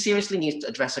 Yes, she seriously needs to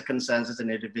address her concerns as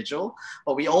an individual,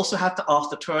 but we also have to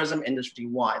ask the tourism industry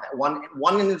why. That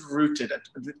one is rooted,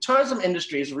 the tourism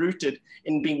industry is rooted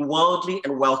in being worldly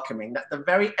and welcoming. That's the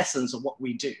very essence of what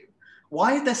we do.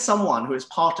 Why is there someone who is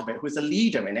part of it, who is a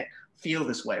leader in it, feel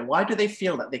this way? Why do they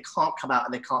feel that they can't come out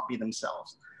and they can't be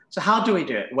themselves? So how do we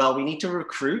do it? Well, we need to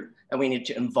recruit and we need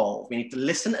to involve. We need to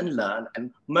listen and learn.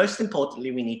 And most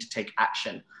importantly, we need to take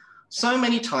action. So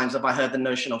many times have I heard the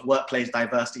notion of workplace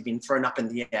diversity being thrown up in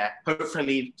the air.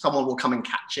 Hopefully someone will come and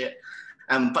catch it.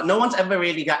 But no one's ever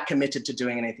really got committed to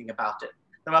doing anything about it.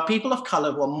 There are people of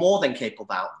color who are more than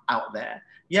capable out there.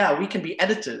 Yeah, we can be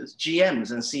editors,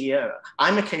 GMs, and CEO.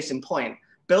 I'm a case in point.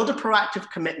 Build a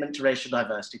proactive commitment to racial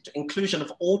diversity, to inclusion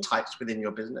of all types within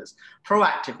your business,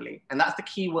 proactively. And that's the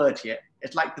key word here.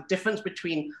 It's like the difference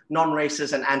between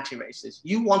non-racist and anti-racist.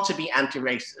 You want to be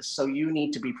anti-racist, so you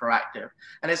need to be proactive.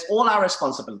 And it's all our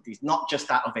responsibilities, not just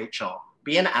that of HR.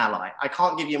 Be an ally. I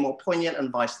can't give you more poignant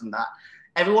advice than that.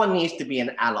 Everyone needs to be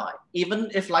an ally,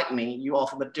 even if, like me, you are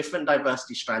from a different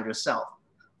diversity strand yourself.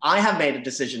 I have made a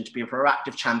decision to be a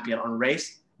proactive champion on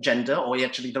race, gender, or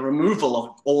actually the removal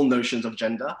of all notions of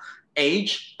gender,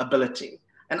 age, ability,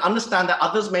 and understand that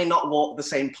others may not walk the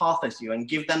same path as you and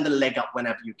give them the leg up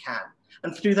whenever you can.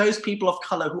 And through those people of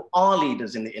color who are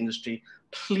leaders in the industry,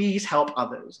 please help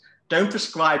others. Don't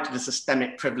prescribe to the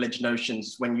systemic privilege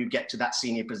notions when you get to that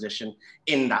senior position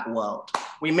in that world.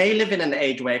 We may live in an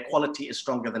age where equality is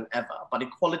stronger than ever, but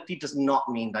equality does not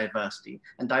mean diversity,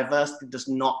 and diversity does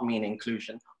not mean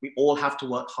inclusion. We all have to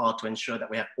work hard to ensure that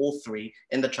we have all three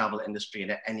in the travel industry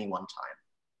at any one time.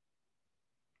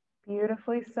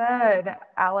 Beautifully said.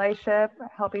 Allyship,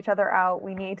 help each other out.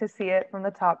 We need to see it from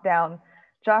the top down.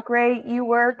 Jacques, you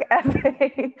work as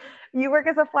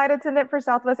a flight attendant for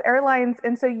Southwest Airlines,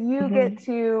 and so you get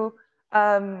to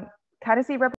kind of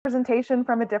see representation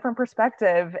from a different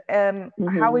perspective.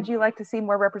 How would you like to see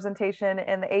more representation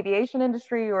in the aviation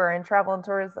industry or in travel and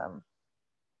tourism?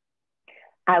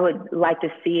 I would like to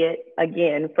see it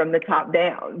again from the top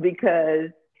down, because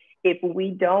if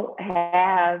we don't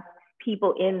have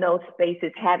people in those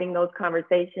spaces having those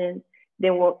conversations,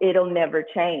 then it'll never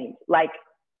change. Like,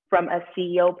 from a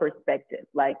CEO perspective,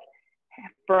 like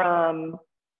from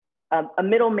a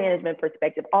middle management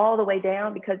perspective, all the way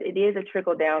down, because it is a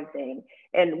trickle down thing.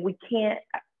 And we can't,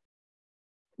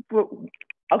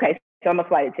 okay, so I'm a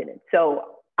flight attendant. So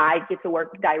I get to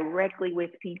work directly with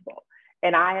people.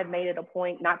 And I have made it a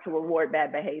point not to reward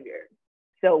bad behavior.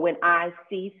 So when I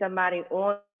see somebody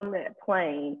on that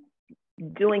plane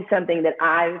doing something that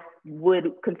I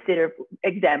would consider,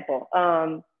 example,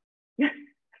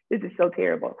 this is so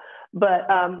terrible, but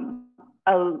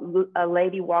a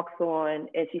lady walks on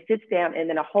and she sits down, and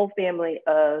then a whole family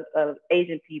of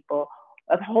Asian people,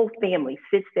 a whole family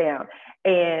sits down,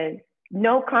 and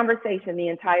no conversation the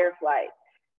entire flight.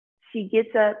 She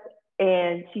gets up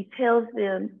and she tells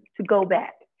them to go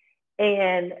back,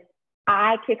 and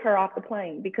I kick her off the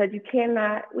plane, because we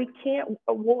can't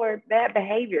award bad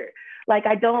behavior. Like,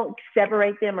 I don't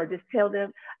separate them or just tell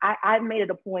them. I've made it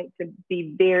a point to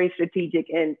be very strategic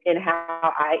in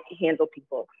how I handle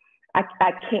people.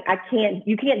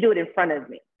 You can't do it in front of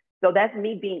me. So that's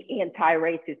me being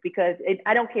anti-racist, because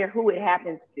I don't care who it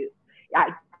happens to.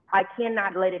 I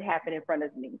cannot let it happen in front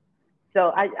of me.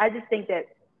 So I just think that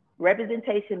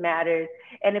representation matters.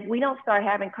 And if we don't start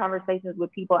having conversations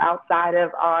with people outside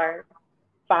of our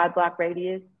 5-block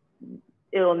radius,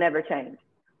 it'll never change.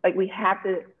 Like, we have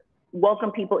to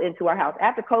welcome people into our house.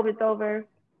 After COVID's over,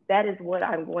 that is what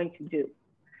I'm going to do.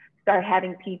 Start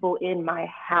having people in my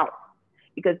house,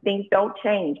 because things don't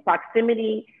change.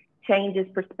 Proximity changes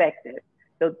perspective.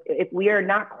 So if we are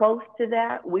not close to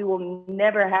that, we will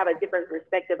never have a different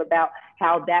perspective about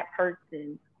how that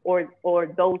person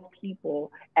or those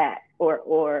people act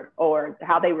or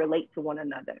how they relate to one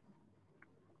another.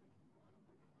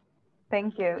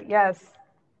 Thank you. Yes.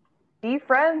 Be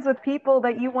friends with people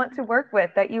that you want to work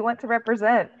with, that you want to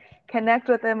represent. Connect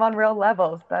with them on real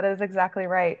levels. That is exactly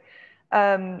right.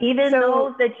 Even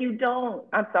those that you don't,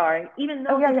 I'm sorry, even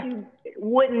those that you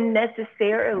wouldn't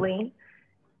necessarily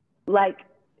like,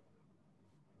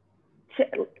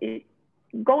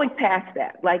 going past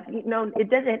that, like, you know, it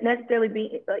doesn't necessarily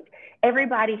be like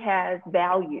everybody has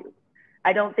value.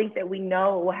 I don't think that we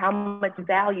know how much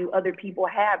value other people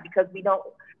have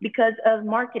because of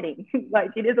marketing.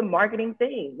 Like, it is a marketing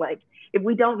thing. Like, if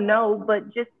we don't know,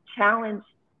 but just challenge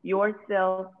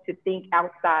yourself to think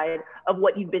outside of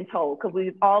what you've been told, because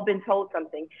we've all been told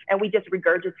something and we just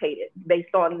regurgitate it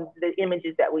based on the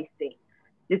images that we see.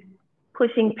 Just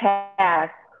pushing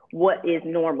past what is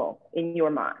normal in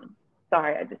your mind.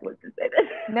 Sorry, I just wanted to say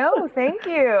that. No, thank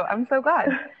you. I'm so glad.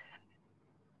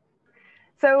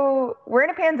 So we're in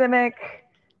a pandemic.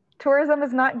 Tourism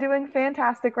is not doing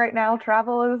fantastic right now.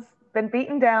 Travel has been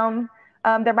beaten down.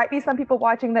 There might be some people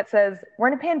watching that says, we're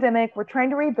in a pandemic, we're trying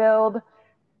to rebuild.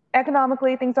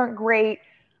 Economically, things aren't great.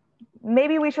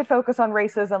 Maybe we should focus on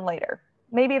racism later.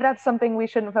 Maybe that's something we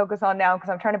shouldn't focus on now because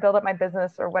I'm trying to build up my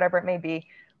business or whatever it may be.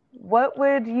 What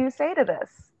would you say to this?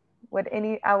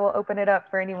 I will open it up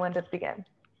for anyone to begin.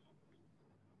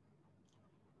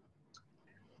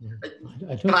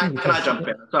 Can I jump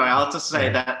in? Sorry, I'll just say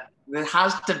that there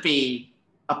has to be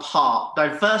a part,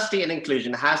 diversity and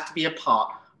inclusion has to be a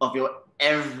part of your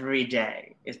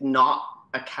everyday. It's not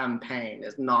a campaign.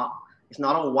 It's not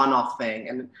a one-off thing.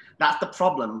 And that's the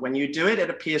problem. When you do it, it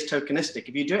appears tokenistic.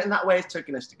 If you do it in that way, it's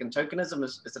tokenistic. And tokenism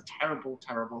is a terrible,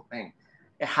 terrible thing.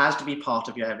 It has to be part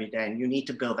of your everyday, and you need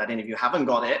to build that in. If you haven't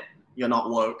got it, you're not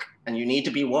woke, and you need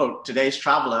to be woke. Today's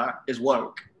traveler is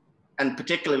woke. And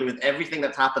particularly with everything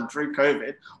that's happened through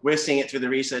COVID, we're seeing it through the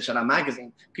research in our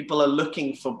magazine. People are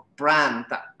looking for brands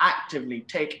that actively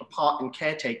take a part in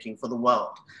caretaking for the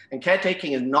world. And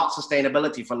caretaking is not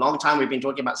sustainability. For a long time, we've been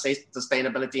talking about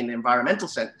sustainability in the environmental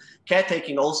sense.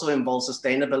 Caretaking also involves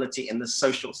sustainability in the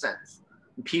social sense.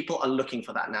 And people are looking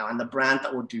for that now. And the brand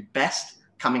that will do best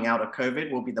coming out of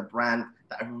COVID will be the brand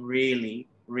that have really,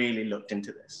 really looked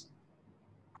into this.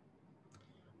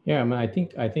 Yeah, I mean, I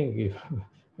think if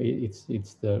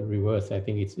it's the reverse. I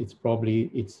think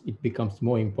it becomes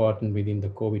more important within the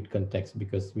COVID context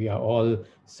because we are all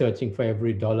searching for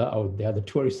every dollar out there. The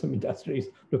tourism industry is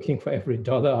looking for every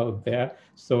dollar out there.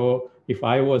 So if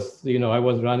I was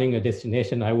running a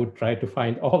destination, I would try to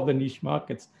find all the niche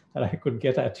markets that I could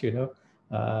get at,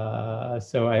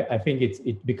 So I think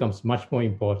it becomes much more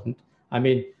important.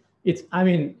 It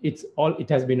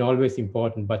has been always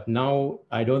important, but now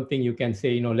I don't think you can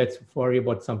say, let's worry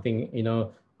about something,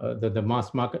 the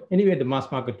mass market. Anyway, the mass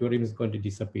market tourism is going to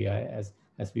disappear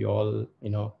as we all,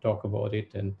 talk about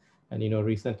it. And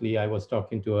recently I was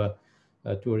talking to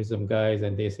a tourism guys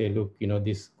and they say, look,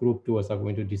 these group tours are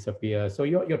going to disappear. So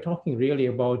you're talking really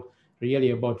about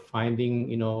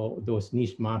finding, those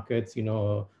niche markets,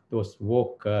 those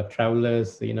woke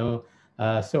travelers,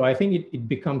 So I think it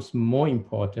becomes more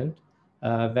important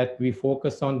that we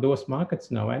focus on those markets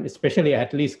now, and especially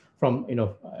at least from,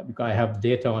 because I have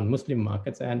data on Muslim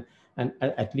markets, and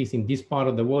at least in this part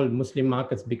of the world, Muslim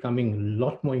markets becoming a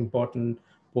lot more important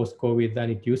post-COVID than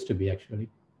it used to be, actually.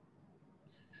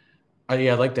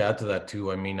 Yeah, I'd like to add to that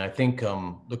too. I mean, I think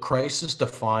the crisis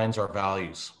defines our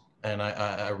values, and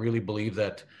I really believe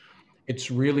that it's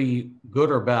really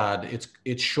good or bad.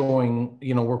 It's showing,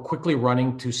 we're quickly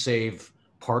running to save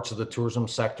parts of the tourism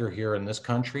sector here in this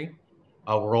country.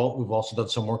 We've also done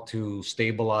some work to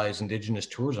stabilize Indigenous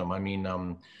tourism. I mean,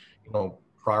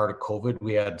 prior to COVID,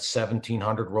 we had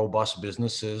 1,700 robust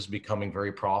businesses becoming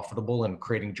very profitable and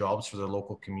creating jobs for the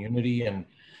local community and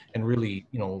really,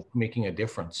 making a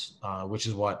difference, which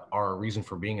is what our reason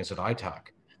for being is at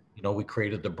ITAC. We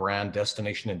created the brand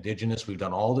Destination Indigenous. We've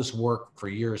done all this work for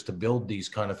years to build these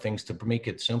kind of things to make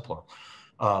it simpler.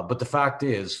 But the fact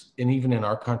is, and even in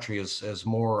our country, as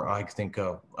more, I think,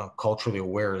 culturally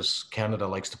aware as Canada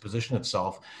likes to position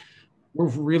itself, we're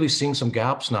really seeing some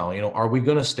gaps now. Are we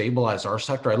going to stabilize our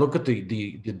sector? I look at the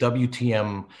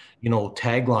WTM,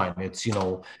 tagline. It's,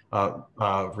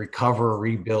 recover,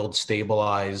 rebuild,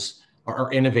 stabilize,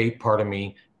 or innovate, pardon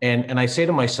me. And I say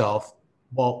to myself,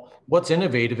 well, what's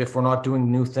innovative if we're not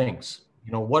doing new things?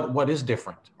 What is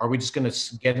different? Are we just going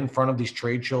to get in front of these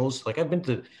trade shows? Like, I've been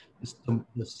to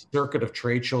the circuit of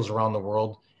trade shows around the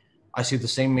world. I see the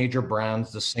same major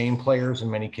brands, the same players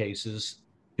in many cases,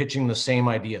 pitching the same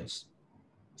ideas.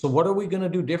 So what are we going to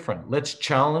do different? Let's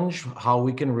challenge how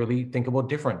we can really think about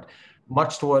different.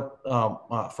 Much to what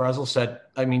Frazel said,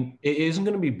 I mean, it isn't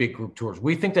going to be big group tours.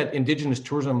 We think that Indigenous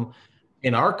tourism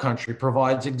in our country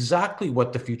provides exactly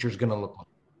what the future is going to look like.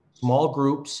 Small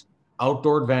groups,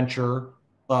 outdoor adventure,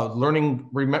 learning,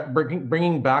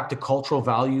 bringing back the cultural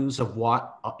values of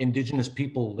what Indigenous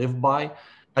people live by.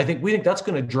 We think that's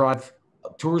going to drive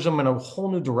tourism in a whole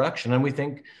new direction. And we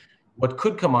think what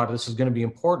could come out of this is going to be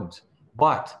important.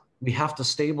 But we have to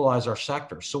stabilize our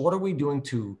sector. So what are we doing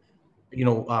to,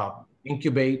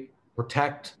 incubate,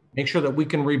 protect, make sure that we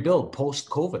can rebuild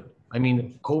post-COVID? I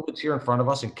mean, COVID's here in front of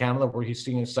us in Canada, we're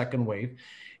seeing a second wave.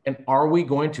 And are we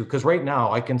going to, because right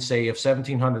now I can say of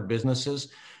 1,700 businesses,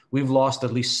 we've lost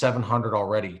at least 700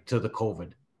 already to the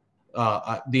COVID.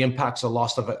 The impacts of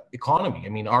loss of economy. I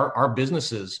mean, our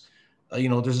businesses,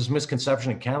 there's this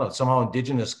misconception in Canada that somehow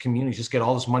Indigenous communities just get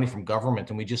all this money from government,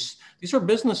 and these are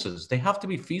businesses. They have to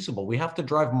be feasible. We have to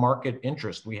drive market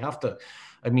interest. We have to,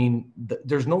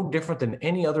 there's no different than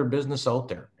any other business out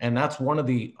there. And that's one of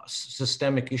the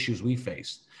systemic issues we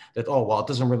face, that, it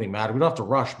doesn't really matter. We don't have to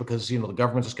rush because, the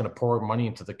government's just going to pour money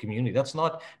into the community.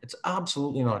 It's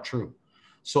absolutely not true.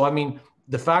 So,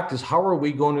 the fact is, how are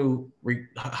we going to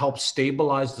help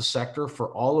stabilize the sector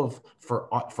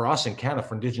for us in Canada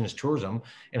for Indigenous tourism,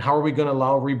 and how are we going to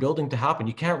allow rebuilding to happen?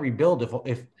 You can't rebuild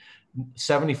if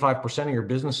 75% of your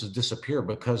businesses disappear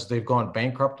because they've gone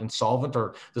bankrupt, insolvent,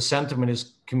 or the sentiment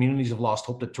is communities have lost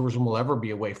hope that tourism will ever be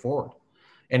a way forward.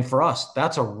 And for us,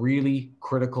 that's a really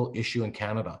critical issue in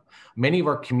Canada. Many of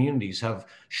our communities have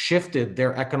shifted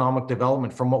their economic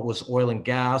development from what was oil and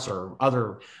gas or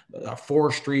other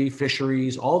forestry,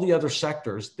 fisheries, all the other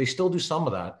sectors. They still do some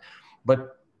of that.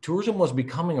 But tourism was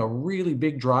becoming a really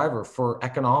big driver for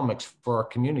economics for our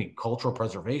community, cultural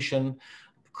preservation,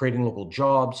 creating local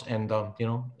jobs. And,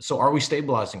 so are we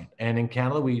stabilizing it? And in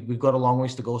Canada, we've got a long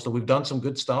ways to go. So we've done some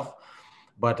good stuff,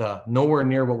 but nowhere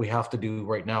near what we have to do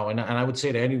right now. And I would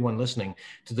say to anyone listening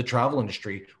to the travel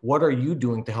industry, what are you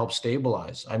doing to help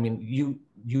stabilize?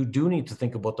 You do need to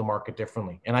think about the market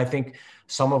differently. And I think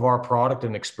some of our product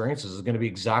and experiences is going to be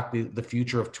exactly the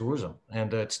future of tourism.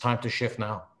 And it's time to shift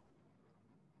now.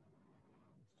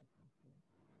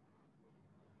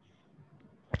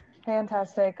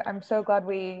 Fantastic. I'm so glad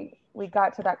we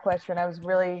got to that question. I was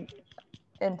really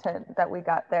intent that we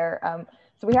got there.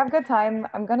 So we have good time.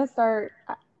 I'm going to start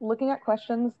looking at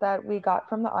questions that we got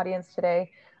from the audience today.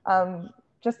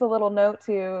 Just a little note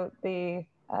to the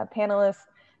panelists.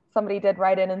 Somebody did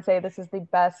write in and say this is the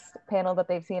best panel that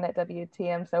they've seen at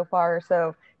WTM so far.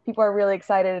 So people are really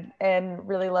excited and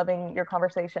really loving your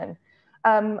conversation.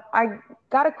 I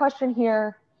got a question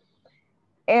here,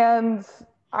 and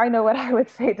I know what I would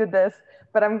say to this,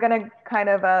 but I'm going to kind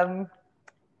of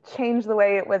change the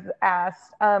way it was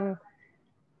asked.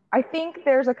 I think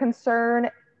there's a concern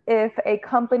if a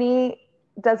company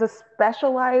does a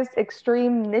specialized,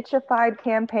 extreme nichified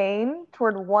campaign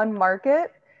toward one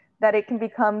market, that it can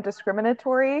become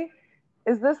discriminatory.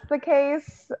 Is this the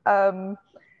case?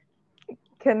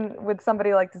 Would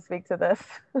somebody like to speak to this?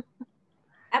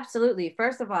 Absolutely.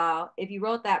 First of all, if you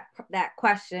wrote that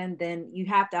question, then you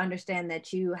have to understand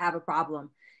that you have a problem.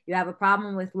 You have a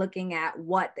problem with looking at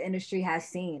what the industry has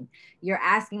seen. You're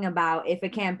asking about if a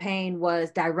campaign was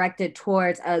directed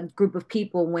towards a group of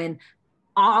people when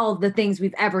all the things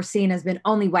we've ever seen has been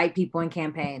only white people in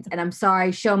campaigns. And I'm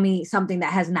sorry, show me something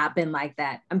that has not been like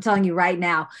that. I'm telling you right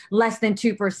now, less than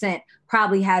 2%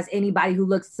 probably has anybody who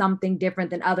looks something different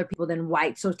than other people than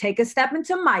white. So take a step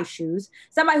into my shoes,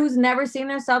 somebody who's never seen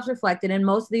themselves reflected in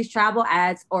most of these travel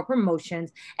ads or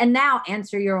promotions, and now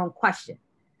answer your own question.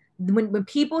 When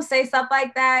people say stuff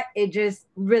like that,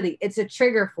 it's a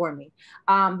trigger for me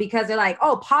because they're like,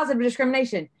 oh, positive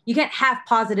discrimination. You can't have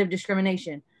positive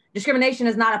discrimination. Discrimination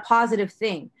is not a positive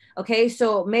thing. Okay,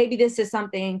 so maybe this is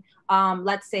something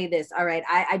let's say this. All right.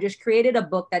 I just created a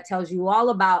book that tells you all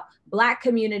about Black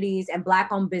communities and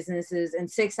Black-owned businesses in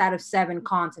 6 out of 7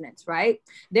 continents, right?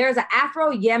 There's an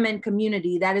Afro-Yemen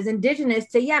community that is indigenous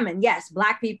to Yemen. Yes,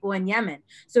 Black people in Yemen.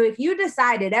 So if you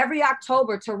decided every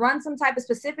October to run some type of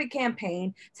specific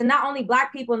campaign to not only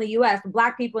Black people in the US, but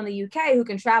Black people in the UK who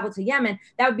can travel to Yemen,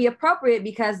 that would be appropriate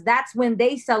because that's when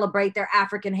they celebrate their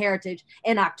African heritage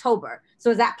in October. So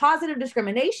is that positive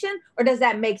discrimination or does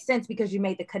that make sense because you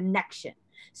made the connection?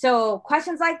 So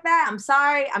questions like that, I'm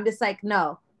sorry. I'm just like,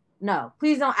 no,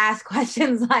 please don't ask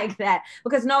questions like that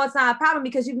because no, it's not a problem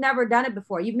because you've never done it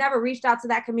before. You've never reached out to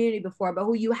that community before, but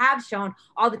who you have shown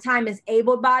all the time is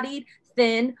able-bodied,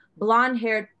 thin,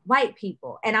 blonde-haired white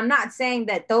people. And I'm not saying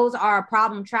that those are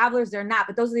problem travelers. They're not,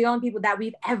 but those are the only people that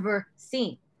we've ever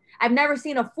seen. I've never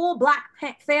seen a full Black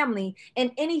family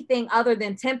in anything other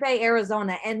than Tempe,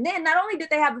 Arizona. And then not only did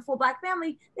they have a full Black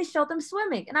family, they showed them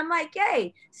swimming. And I'm like,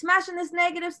 yay, smashing this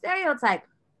negative stereotype.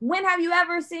 When have you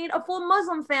ever seen a full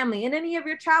Muslim family in any of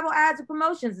your travel ads or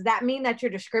promotions? Does that mean that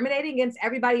you're discriminating against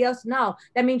everybody else? No,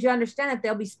 that means you understand that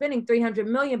they'll be spending $300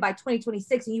 million by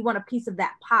 2026 and you want a piece of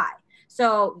that pie.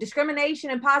 So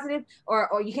discrimination and positive, or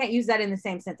you can't use that in the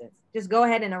same sentence. Just go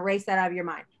ahead and erase that out of your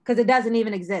mind because it doesn't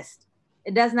even exist.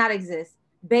 It does not exist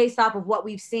based off of what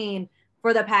we've seen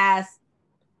for the past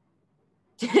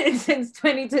since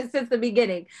the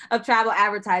beginning of travel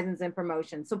advertisements and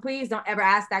promotions. So please don't ever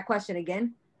ask that question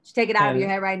again. Just take it out of your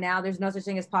head right now. There's no such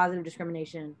thing as positive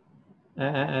discrimination.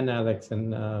 And Alex,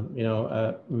 and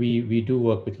we do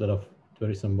work with a lot of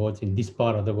tourism boards in this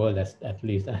part of the world, at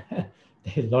least.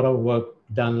 There's a lot of work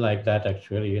done like that,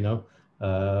 actually,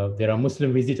 there are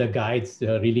Muslim visitor guides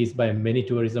released by many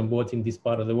tourism boards in this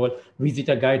part of the world.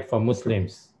 Visitor guide for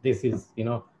Muslims. This is,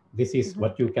 this is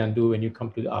what you can do when you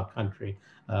come to our country.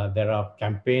 There are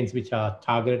campaigns which are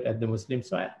targeted at the Muslims.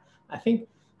 So I think,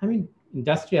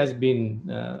 industry has been,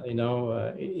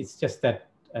 it's just that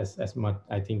as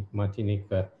I think Martinique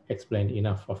explained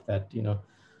enough of that,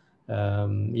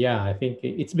 I think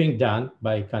it's being done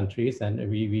by countries, and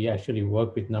we actually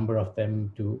work with a number of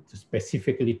them to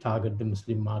specifically target the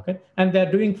Muslim market, and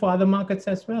they're doing for other markets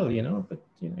as well, but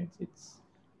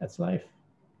that's life.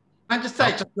 I just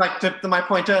say, just like to my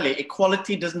point earlier,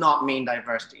 equality does not mean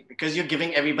diversity. Because you're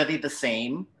giving everybody the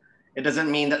same, it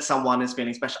doesn't mean that someone is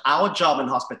feeling special. Our job in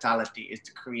hospitality is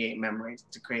to create memories,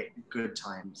 to create good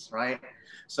times, right?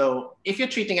 So if you're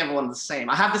treating everyone the same,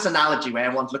 I have this analogy where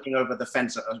everyone's looking over the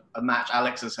fence at a match.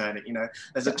 Alex has heard it,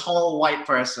 there's a tall white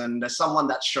person, there's someone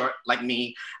that's short like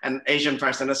me, an Asian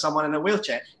person, there's someone in a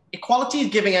wheelchair. Equality is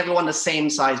giving everyone the same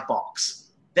size box.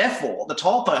 Therefore, the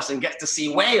tall person gets to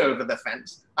see way over the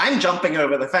fence. I'm jumping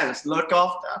over the fence, look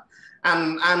after,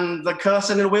 and the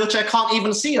person in a wheelchair can't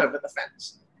even see over the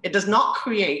fence. It does not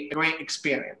create a great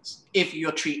experience if you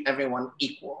treat everyone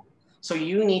equal. So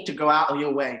you need to go out of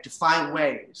your way to find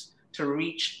ways to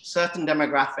reach certain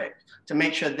demographics to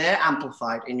make sure they're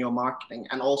amplified in your marketing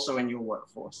and also in your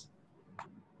workforce.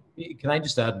 Can I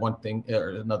just add one thing or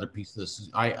another piece of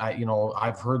this?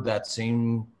 I've heard that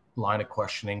same line of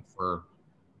questioning for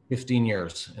 15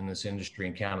 years in this industry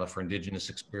in Canada for Indigenous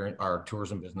experience, our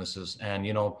tourism businesses. And,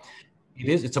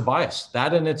 it's a bias.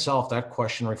 That in itself, that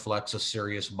question reflects a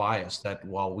serious bias that,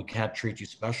 well, we can't treat you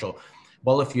special.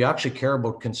 Well, if you actually care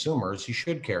about consumers, you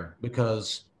should care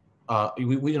because, I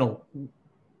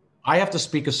have to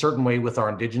speak a certain way with our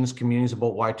Indigenous communities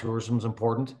about why tourism is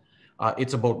important.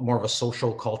 It's about more of a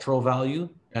social cultural value,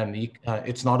 and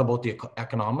it's not about the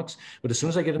economics. But as soon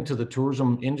as I get into the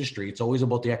tourism industry, it's always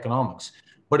about the economics.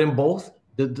 But in both,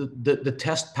 the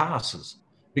test passes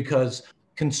because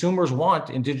consumers want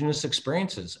Indigenous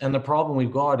experiences. And the problem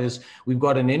we've got is we've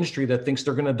got an industry that thinks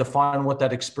they're going to define what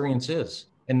that experience is.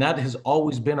 And that has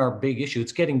always been our big issue.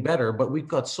 It's getting better, but we've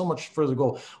got so much further to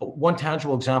go. One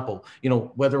tangible example,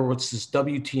 whether it's this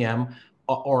WTM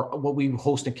or what we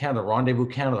host in Canada, Rendezvous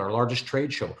Canada, our largest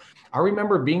trade show. I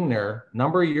remember being there a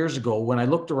number of years ago when I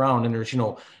looked around and there's,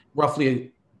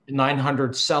 roughly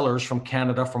 900 sellers from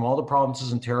Canada, from all the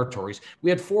provinces and territories. We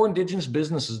had 4 Indigenous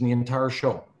businesses in the entire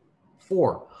show.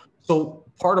 4. So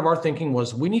part of our thinking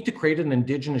was we need to create an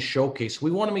Indigenous showcase. We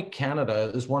want to make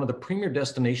Canada as one of the premier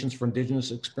destinations for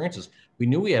Indigenous experiences. We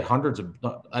knew we had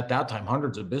at that time,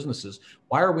 hundreds of businesses.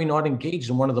 Why are we not engaged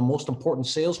in one of the most important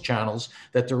sales channels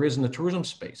that there is in the tourism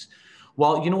space?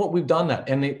 Well, you know what, we've done that.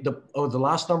 And over the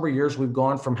last number of years, we've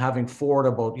gone from having 4 to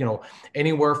about,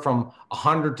 anywhere from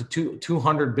 100 to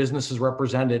 200 businesses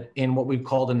represented in what we've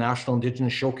called a National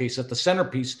Indigenous Showcase at the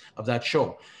centerpiece of that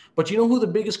show. But you know who the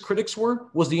biggest critics were?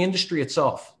 Was the industry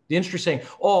itself. The industry saying,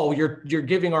 oh, you're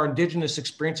giving our indigenous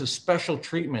experiences special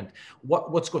treatment.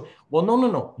 What's going? Well,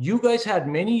 no. You guys had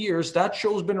many years. That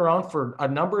show's been around for a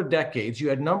number of decades. You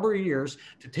had a number of years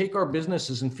to take our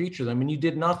businesses and feature them, and you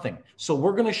did nothing. So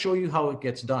we're going to show you how it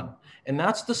gets done. And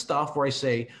that's the stuff where I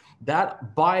say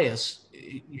that bias,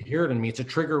 you hear it in me, it's a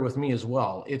trigger with me as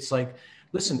well. It's like,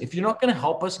 listen, if you're not going to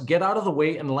help us, get out of the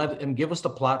way and give us the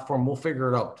platform. We'll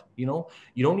figure it out. You know,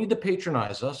 you don't need to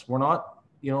patronize us. We're not,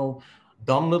 you know,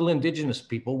 dumb little indigenous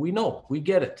people. We know, we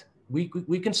get it. We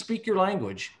can speak your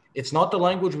language. It's not the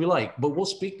language we like, but we'll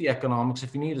speak the economics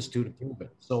if you need us to prove it.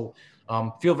 So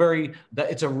feel that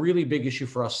it's a really big issue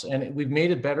for us, and we've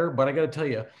made it better. But I got to tell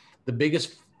you, the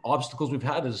biggest obstacles we've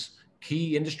had is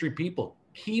key industry people,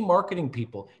 key marketing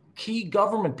people, key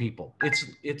government people.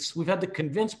 We've had to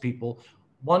convince people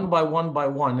one by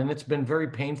one, and it's been very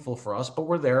painful for us, but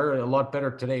we're there, a lot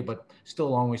better today, but still a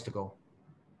long ways to go.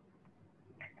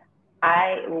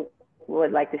 I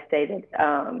would like to say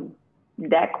that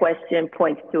that question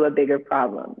points to a bigger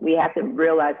problem. We have to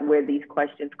realize where these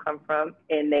questions come from,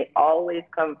 and they always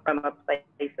come from a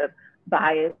place of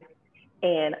bias,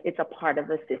 and it's a part of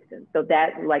the system. So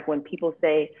that, like when people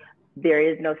say there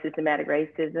is no systematic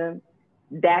racism,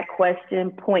 that question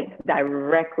points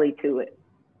directly to it.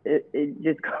 It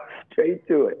just goes straight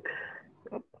to it.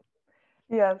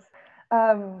 Yes.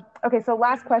 Okay, so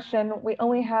last question. We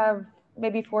only have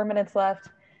maybe 4 minutes left.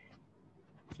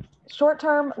 Short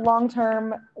term, long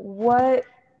term, what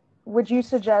would you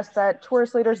suggest that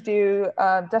tourist leaders do,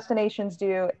 destinations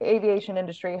do, aviation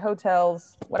industry,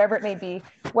 hotels, whatever it may be?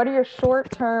 What are your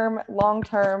short term, long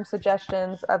term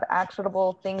suggestions of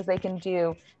actionable things they can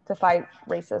do to fight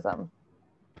racism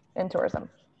in tourism?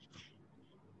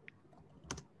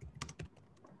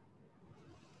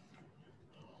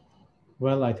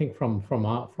 Well, I think from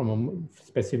a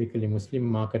specifically Muslim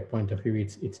market point of view,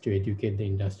 it's to educate the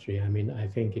industry. I mean, I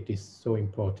think it is so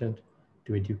important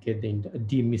to educate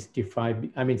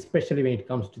demystify. I mean, especially when it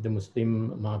comes to the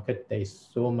Muslim market, there is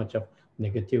so much of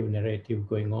negative narrative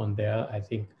going on there, I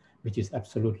think, which is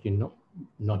absolutely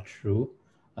not true.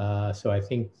 So I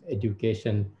think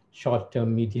education, short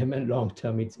term, medium, and long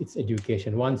term, it's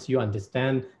education. Once you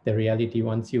understand the reality,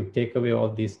 once you take away all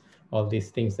these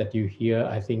things that you hear,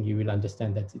 I think you will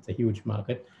understand that it's a huge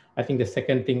market. I think the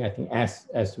second thing, I think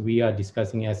as we are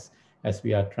discussing, as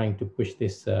we are trying to push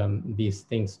these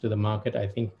things to the market, I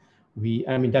think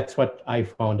I mean, that's what I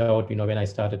found out, you know, when I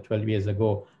started 12 years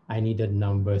ago, I needed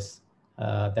numbers.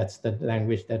 That's the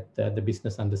language that the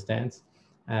business understands.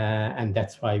 And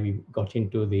that's why we got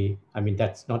into I mean,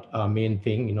 that's not our main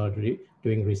thing, you know,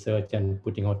 doing research and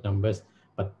putting out numbers,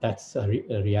 but that's a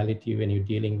reality when you're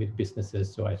dealing with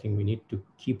businesses. So I think we need to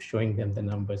keep showing them the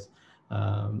numbers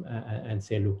and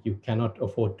say, look, you cannot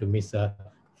afford to miss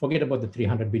forget about the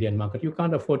 300 billion market. You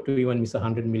can't afford to even miss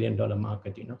 $100 million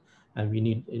market, you know, and we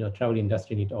need, you know, travel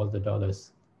industry need all the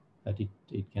dollars that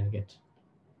it can get.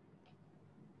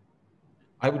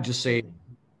 I would just say,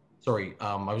 sorry,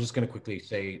 I was just going to quickly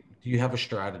say, do you have a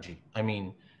strategy? I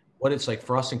mean, what it's like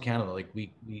for us in Canada, like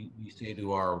we say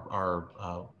to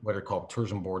our what are called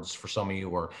tourism boards for some of you,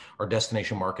 or our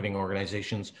destination marketing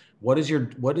organizations, what is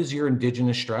your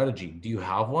indigenous strategy? Do you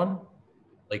have one?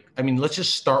 Like, I mean, let's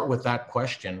just start with that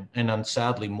question. And then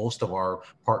sadly, most of our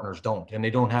partners don't, and they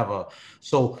don't have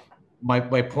so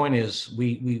my point is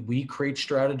we create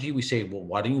strategy. We say, well,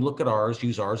 why don't you look at ours,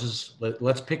 use ours as,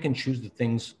 let's pick and choose the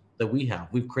things that we have.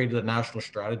 We've created a national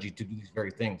strategy to do these very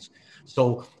things.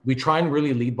 So we try and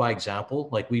really lead by example.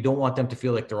 Like, we don't want them to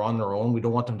feel like they're on their own. We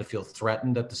don't want them to feel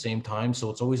threatened at the same time.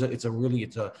 So it's always it's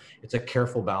a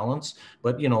careful balance,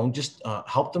 but, you know, just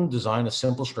help them design a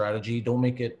simple strategy. Don't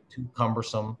make it too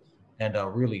cumbersome, and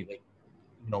really, like,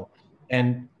 you know,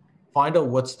 and find out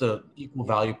what's the equal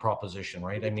value proposition,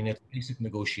 right? I mean, it's basic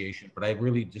negotiation, but I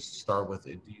really just start with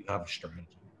it. Do you have a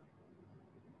strategy?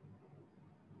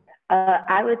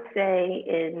 I would say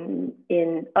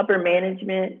in upper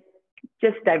management,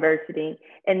 just diversity.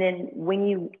 And then when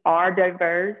you are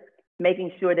diverse,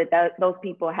 making sure that those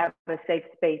people have a safe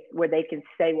space where they can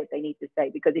say what they need to say.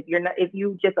 Because if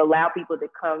you just allow people to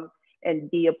come and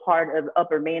be a part of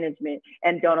upper management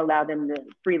and don't allow them to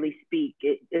freely speak,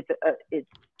 it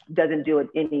doesn't do it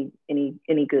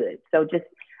any good. So just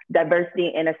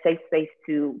diversity and a safe space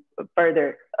to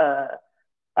further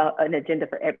an agenda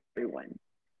for everyone.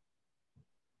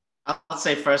 I'll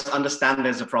say first, understand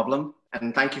there's a problem.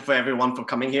 And thank you for everyone for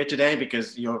coming here today,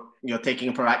 because you're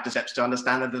taking proactive steps to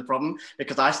understand that there's a problem.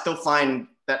 Because I still find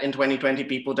that in 2020,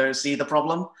 people don't see the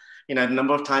problem. You know, the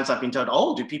number of times I've been told,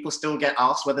 oh, do people still get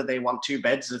asked whether they want 2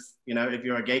 beds if, you know, if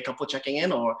you're a gay couple checking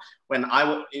in? Or when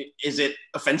is it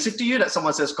offensive to you that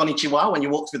someone says konnichiwa when you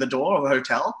walk through the door of a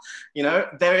hotel? You know,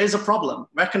 there is a problem.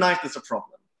 Recognize there's a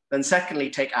problem. Then secondly,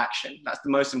 take action. That's the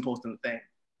most important thing.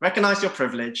 Recognize your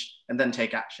privilege and then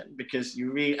take action, because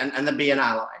you really, and then be an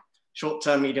ally. Short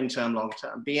term, medium term, long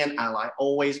term. Be an ally.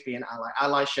 Always be an ally.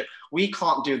 Allyship. We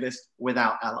can't do this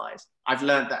without allies. I've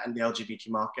learned that in the LGBT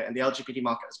market, and the LGBT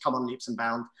market has come on leaps and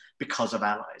bounds because of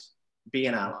allies. Be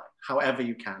an ally, however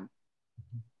you can.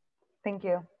 Thank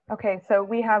you. Okay, so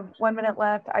we have 1 minute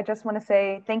left. I just want to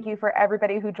say thank you for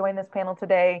everybody who joined this panel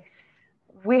today.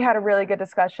 We had a really good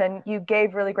discussion. You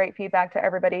gave really great feedback to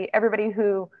everybody. Everybody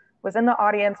who was in the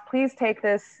audience, please take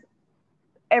this,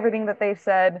 everything that they've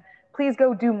said. Please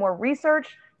go do more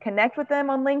research, connect with them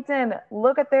on LinkedIn,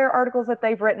 look at their articles that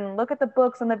they've written, look at the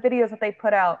books and the videos that they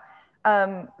put out.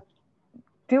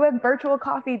 Do a virtual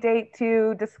coffee date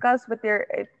to discuss with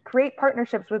create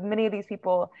partnerships with many of these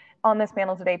people on this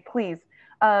panel today, please.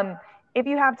 If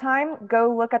you have time,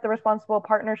 go look at the Responsible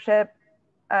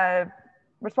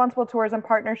Tourism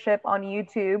Partnership on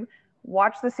YouTube.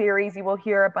 Watch the series. You will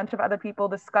hear a bunch of other people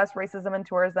discuss racism in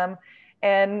tourism.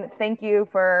 And thank you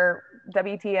for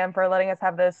WTM for letting us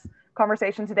have this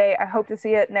conversation today. I hope to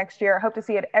see it next year. I hope to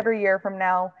see it every year from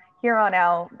now, here on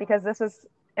out, because this is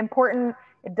important.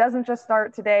 It doesn't just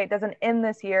start today. It doesn't end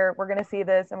this year. We're going to see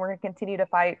this, and we're going to continue to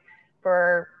fight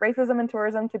for racism in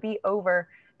tourism to be over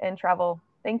in travel.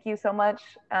 Thank you so much.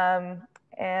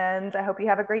 And I hope you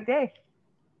have a great day.